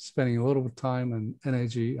spending a lot of time and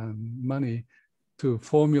energy and money to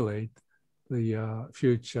formulate the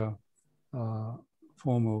future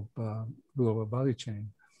form of global value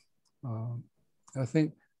chain. I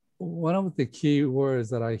think one of the key words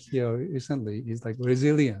that I hear recently is like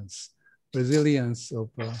resilience of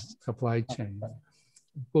supply chain.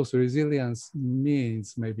 Of course, resilience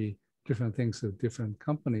means maybe different things to different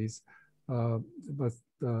companies, but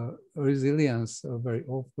resilience very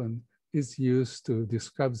often is used to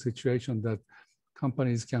describe the situation that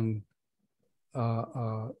companies can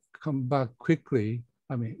come back quickly.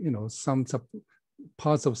 I mean, some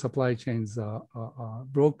parts of supply chains are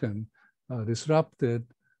broken, disrupted,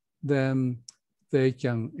 then they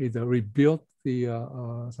can either rebuild the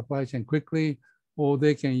supply chain quickly, or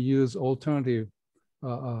they can use alternative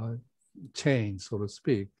chains, so to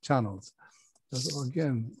speak, channels. So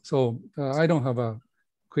again, I don't have a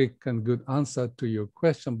quick and good answer to your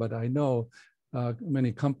question, but I know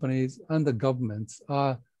many companies and the governments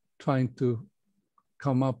are trying to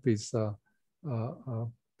come up with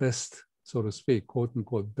best, so to speak, quote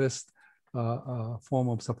unquote, best form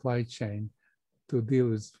of supply chain to deal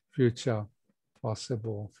with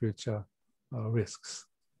possible future risks.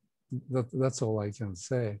 That's all I can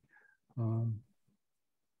say.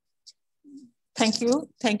 Thank you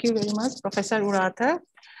very much, Professor Urata.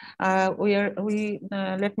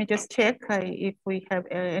 Let me just check if we have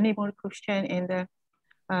any more question in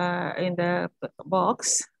the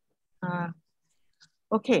box.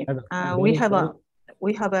 Okay, we have a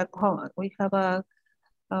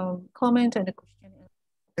comment and a question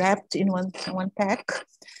wrapped in one pack.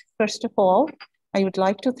 First of all, I would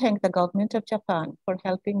like to thank the government of Japan for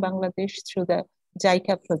helping Bangladesh through the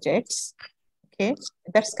JICA projects. Okay,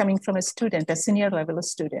 that's coming from a student, a senior level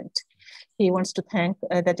student. He wants to thank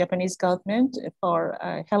the Japanese government for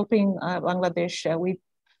helping Bangladesh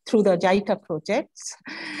through the JICA projects.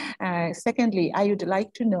 Secondly, I would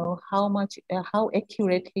like to know how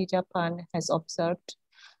accurately Japan has observed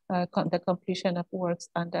the completion of works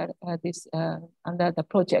under the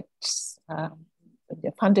projects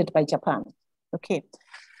funded by Japan. Okay,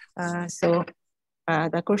 so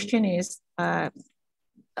the question is,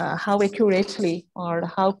 how accurately or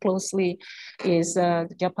how closely is the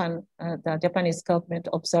Japanese government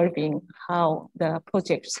observing how the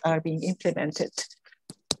projects are being implemented?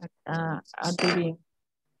 Are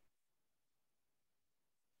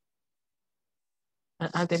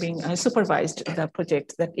they being supervised, the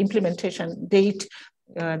project, the implementation date,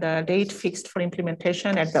 the date fixed for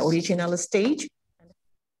implementation at the original stage?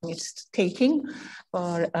 It's taking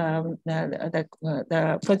for the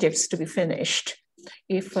projects to be finished.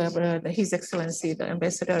 If His Excellency, the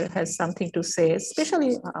Ambassador, has something to say,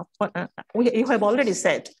 especially you have already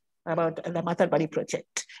said about the Matarbari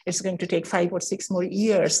project. It's going to take 5 or 6 more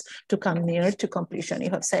years to come near to completion. You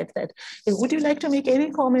have said that. Would you like to make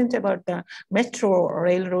any comment about the metro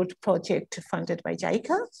railroad project funded by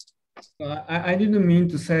JICA? I didn't mean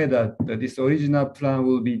to say that this original plan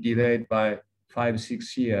will be delayed by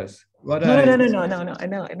 5-6 years. No,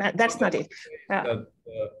 that's not it.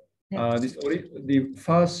 The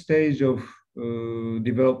first stage of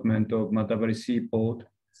development of Matarbari Seaport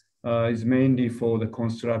is mainly for the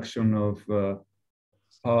construction of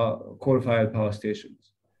coal-fired power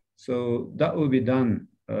stations. So that will be done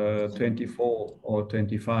 24 or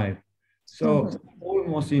 25. So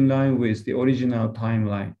almost in line with the original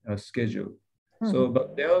timeline schedule. So,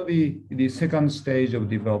 but there will be the second stage of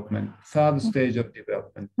development, third stage of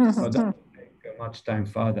development. That will take much time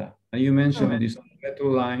further. And you mentioned this metro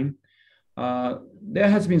line. There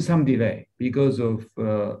has been some delay because of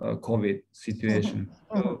COVID situation.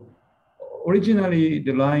 So originally,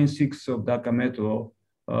 the line 6 of Dhaka Metro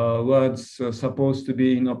was supposed to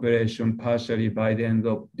be in operation partially by the end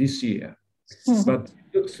of this year, but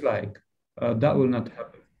it looks like that will not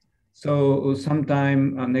happen. So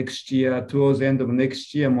sometime next year, towards the end of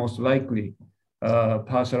next year, most likely,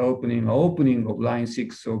 partial opening of line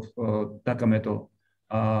 6 of Dhaka Metro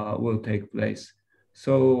will take place.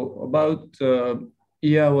 So about a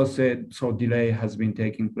year or so delay has been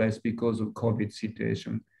taking place because of COVID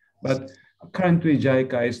situation. But currently,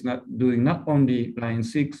 JICA is not doing not only line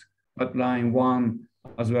 6, but line 1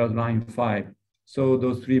 as well as line 5. So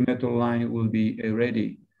those 3 metro lines will be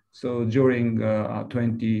ready. So during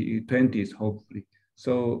 2020s, hopefully.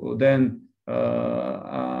 So then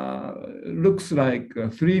looks like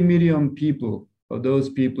 3 million people, or those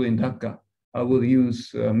people in Dhaka, will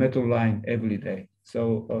use metro line every day.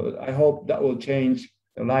 So I hope that will change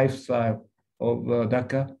the lifestyle of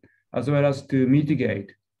Dhaka, as well as to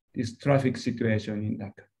mitigate this traffic situation in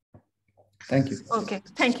Dhaka. Thank you. Okay,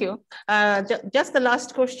 thank you. Just the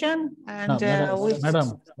last question, and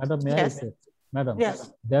Madam, may yes. I say? Madam,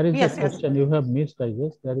 yes, there is yes, a question you have missed, I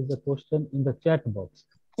guess. There is a question in the chat box.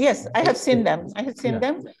 Yes, I have seen them. I have seen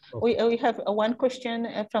them. Okay. We have one question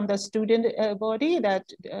from the student body that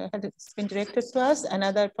has been directed to us,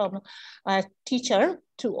 another from a teacher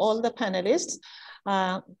to all the panelists.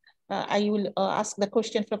 I will ask the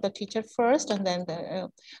question from the teacher first, and then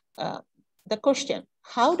the question: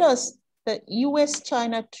 how does the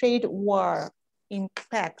US-China trade war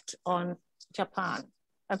impact on Japan?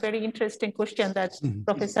 A very interesting question that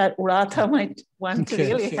Professor Urata might want to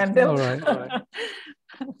really handle. All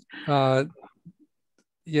right.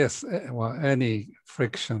 Yes, well, any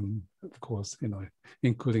friction, of course,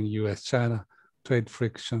 including US-China trade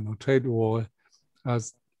friction or trade war,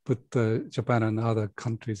 has put Japan and other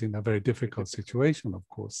countries in a very difficult situation, of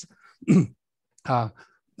course.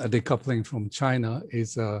 Decoupling from China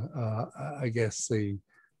is, I guess,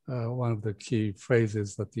 one of the key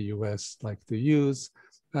phrases that the US like to use,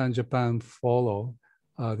 and Japan follow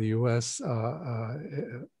the US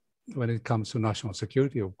when it comes to national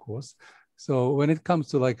security, of course. So when it comes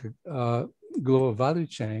to like a global value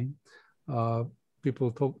chain,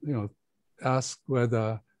 people talk, ask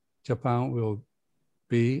whether Japan will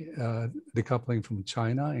be decoupling from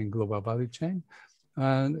China in global value chain.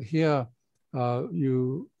 And here,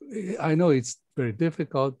 I know it's very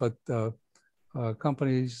difficult, but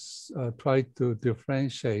companies try to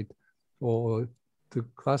differentiate or to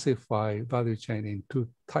classify value chain in 2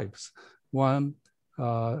 types. One,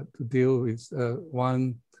 to deal with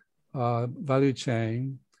one value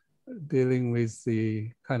chain dealing with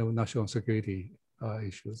the kind of national security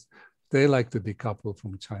issues. They like to decouple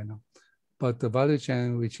from China. But the value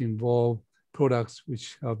chain which involve products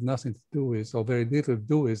which have nothing to do with or very little to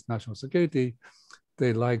do with national security,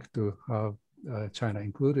 they like to have China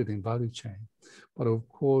included in value chain. But of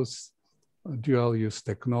course, dual use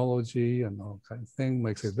technology and all kind of thing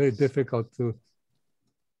makes it very difficult to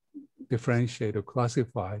differentiate or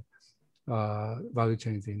classify value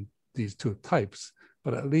chains in these 2 types.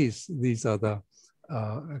 But at least these are the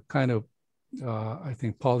kind of, I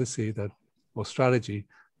think, policy that or strategy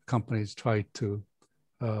companies try to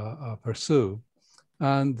pursue.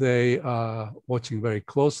 And they are watching very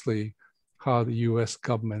closely how the US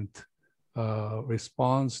government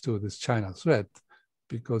responds to this China threat,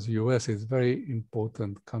 because US is a very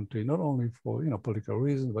important country, not only for political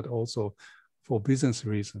reasons, but also for business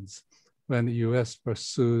reasons. When the US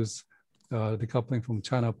pursues decoupling from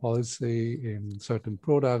China policy in certain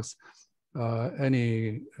products,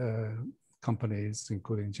 any companies,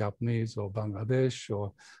 including Japanese or Bangladesh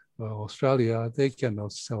or Australia, they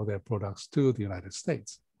cannot sell their products to the United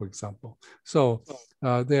States, for example. So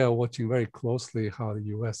they are watching very closely how the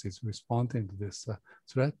US is responding to this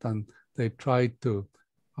threat, and they try to,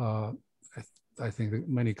 I think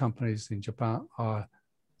many companies in Japan are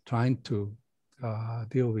trying to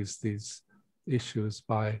deal with these issues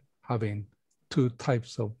by having 2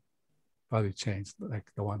 types of value chains, like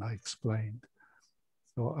the one I explained.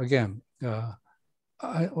 So again,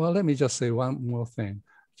 well, let me just say one more thing.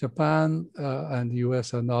 Japan and the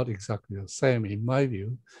US are not exactly the same, in my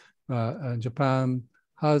view. And Japan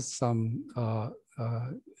has some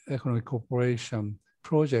economic cooperation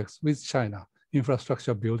projects with China,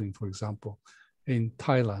 infrastructure building, for example, in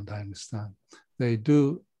Thailand, I understand. They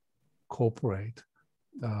do cooperate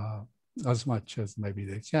as much as maybe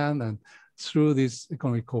they can. And through this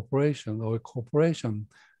economic cooperation or cooperation,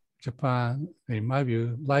 Japan, in my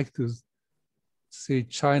view, like to see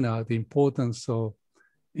China, the importance of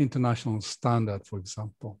international standard, for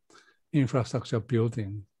example, infrastructure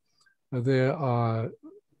building. There are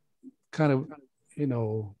kind of,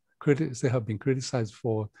 they have been criticized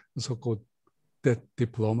for the so-called debt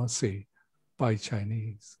diplomacy by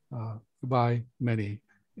Chinese, by many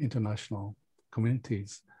international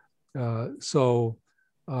communities. So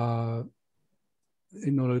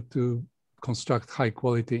in order to construct high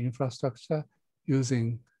quality infrastructure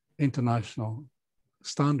using international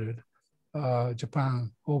standard,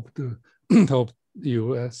 Japan hope to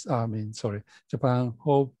Japan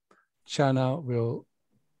hope China will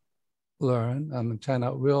learn, and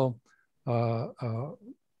China will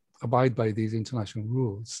abide by these international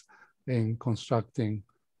rules in constructing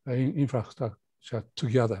infrastructure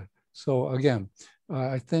together. So again,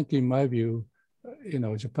 I think in my view,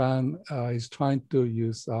 Japan is trying to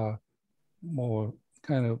use more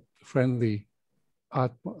kind of friendly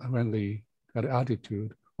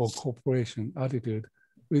attitude or cooperation attitude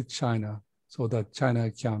with China so that China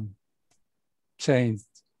can change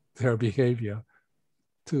their behavior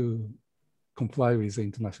to comply with the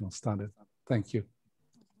international standard. Thank you.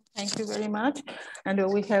 Thank you very much. And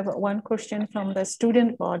we have one question from the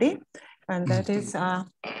student body, and that is, I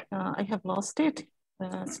have lost it,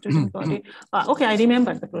 student body. Okay, I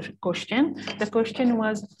remember the question. The question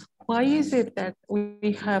was, why is it that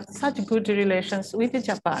we have such good relations with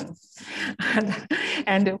Japan?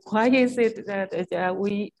 and why is it that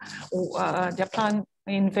Japan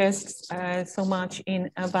invests so much in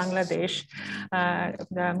Bangladesh?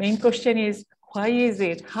 The main question is, why is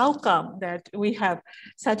it, how come that we have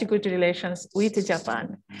such good relations with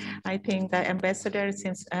Japan? I think the ambassador,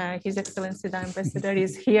 since His Excellency the ambassador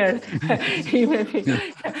is here, he may be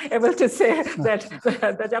able to say that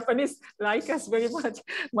the Japanese like us very much.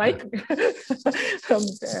 Mike, from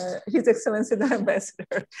His Excellency the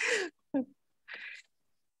ambassador.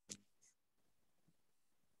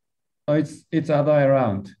 It's other way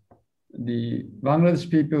around. The Bangladesh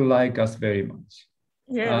people like us very much.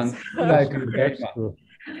 Yes. And like so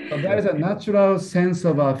there is a natural sense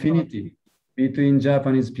of affinity between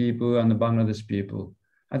Japanese people and the Bangladesh people.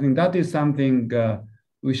 I think that is something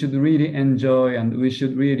we should really enjoy and we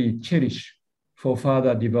should really cherish for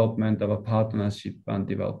further development of a partnership and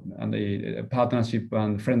development and a partnership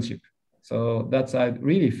and friendship. So that's I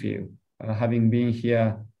really feel having been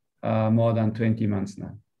here more than 20 months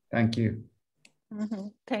now. Thank you. Mm-hmm.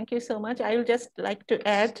 Thank you so much. I would just like to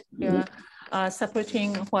add,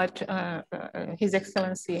 supporting what His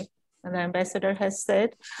Excellency the ambassador has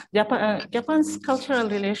said, Japan's cultural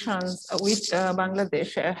relations with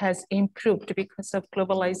Bangladesh has improved because of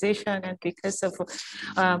globalization and because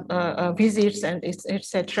of visits and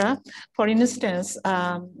etc. For instance,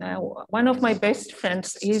 one of my best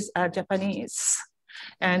friends is Japanese.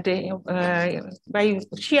 And by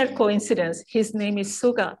sheer coincidence, his name is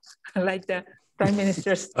Suga, like the Prime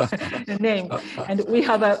Minister's name. And we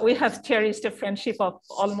have cherished a friendship of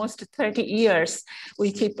almost 30 years.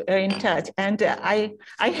 We keep in touch. And I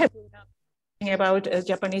have been thinking about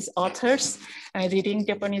Japanese authors, reading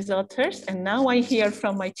Japanese authors. And now I hear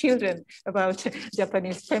from my children about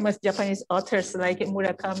famous Japanese authors like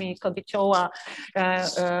Murakami, Kagechowa,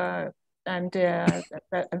 and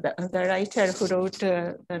the writer who wrote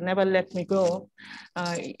Never Let Me Go,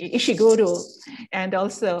 Ishiguro, and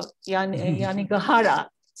also Yanagihara.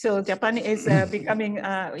 So Japan is becoming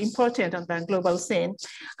important on the global scene.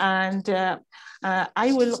 And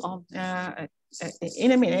I will,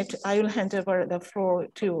 in a minute, I will hand over the floor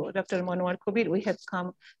to Dr. Monwar Kobir. We have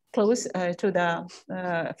come close to the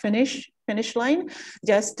finish line.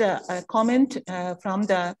 Just a comment from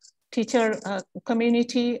the teacher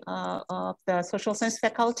community of the social science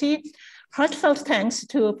faculty. Heartfelt thanks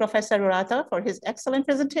to Professor Urata for his excellent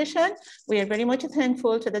presentation. We are very much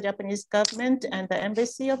thankful to the Japanese government and the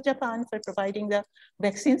Embassy of Japan for providing the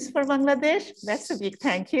vaccines for Bangladesh. That's a big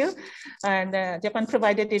thank you. And Japan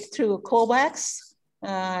provided it through COVAX.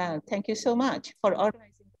 Thank you so much for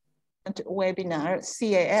organizing the webinar,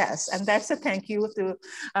 CAS. And that's a thank you to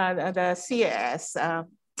the CAS.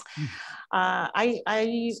 I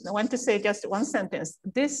want to say just one sentence.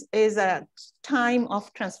 This is a time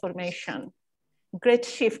of transformation. Great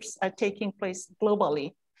shifts are taking place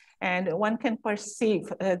globally. And one can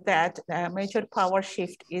perceive that a major power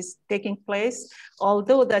shift is taking place.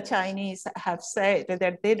 Although the Chinese have said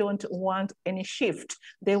that they don't want any shift,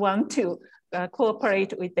 they want to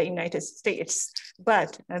cooperate with the United States.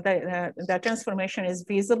 But the transformation is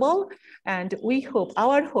visible, and we hope,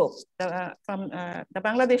 our hope from the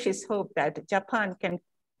Bangladeshis hope that Japan can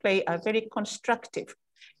play a very constructive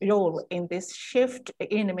role in this shift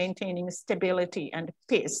in maintaining stability and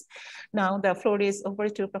peace. Now the floor is over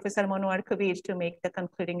to Professor Monwar Kobir to make the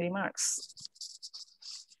concluding remarks.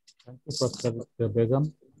 Thank you, Professor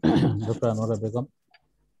Begum, Dr. Anwara Begum.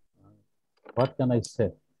 What can I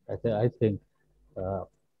say? I think a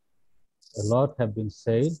lot have been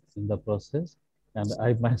said in the process, and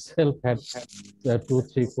I myself had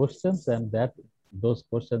 2-3 questions, and those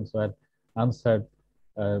questions were answered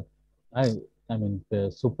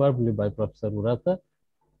superbly by Professor Urata.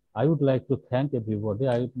 I would like to thank everybody.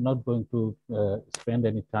 I'm not going to spend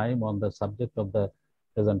any time on the subject of the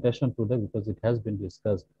presentation today because it has been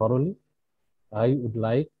discussed thoroughly. I would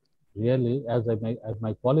like really, as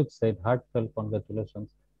my colleague said, heartfelt congratulations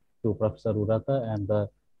to Professor Urata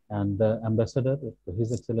and the ambassador,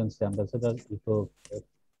 His Excellency Ambassador Ito,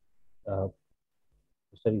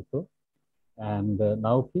 Mr. Ito, and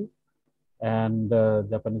Naoki, and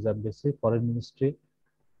Japanese Embassy, Foreign Ministry.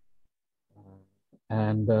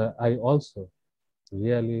 And I also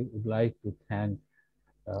really would like to thank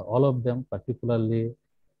all of them, particularly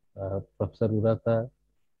Professor Urata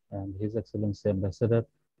and His Excellency Ambassador,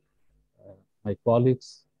 my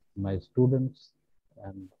colleagues, my students,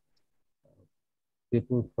 and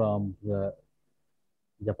people from the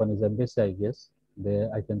Japanese Embassy, I guess.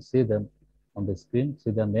 I can see them on the screen,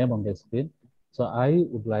 see their name on the screen. So I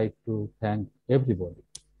would like to thank everybody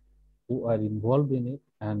who are involved in it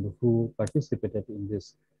and who participated in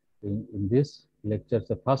this lecture,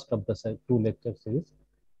 the first of the two lecture series.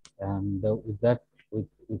 And with that, with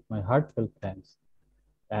my heartfelt thanks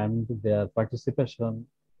and their participation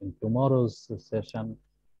in tomorrow's session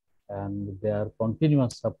and their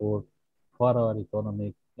continuous support for our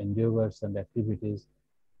economic endeavors and activities.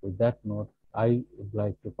 With that note, I would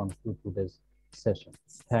like to conclude today's session.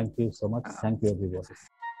 Thank you so much. Thank you, everybody.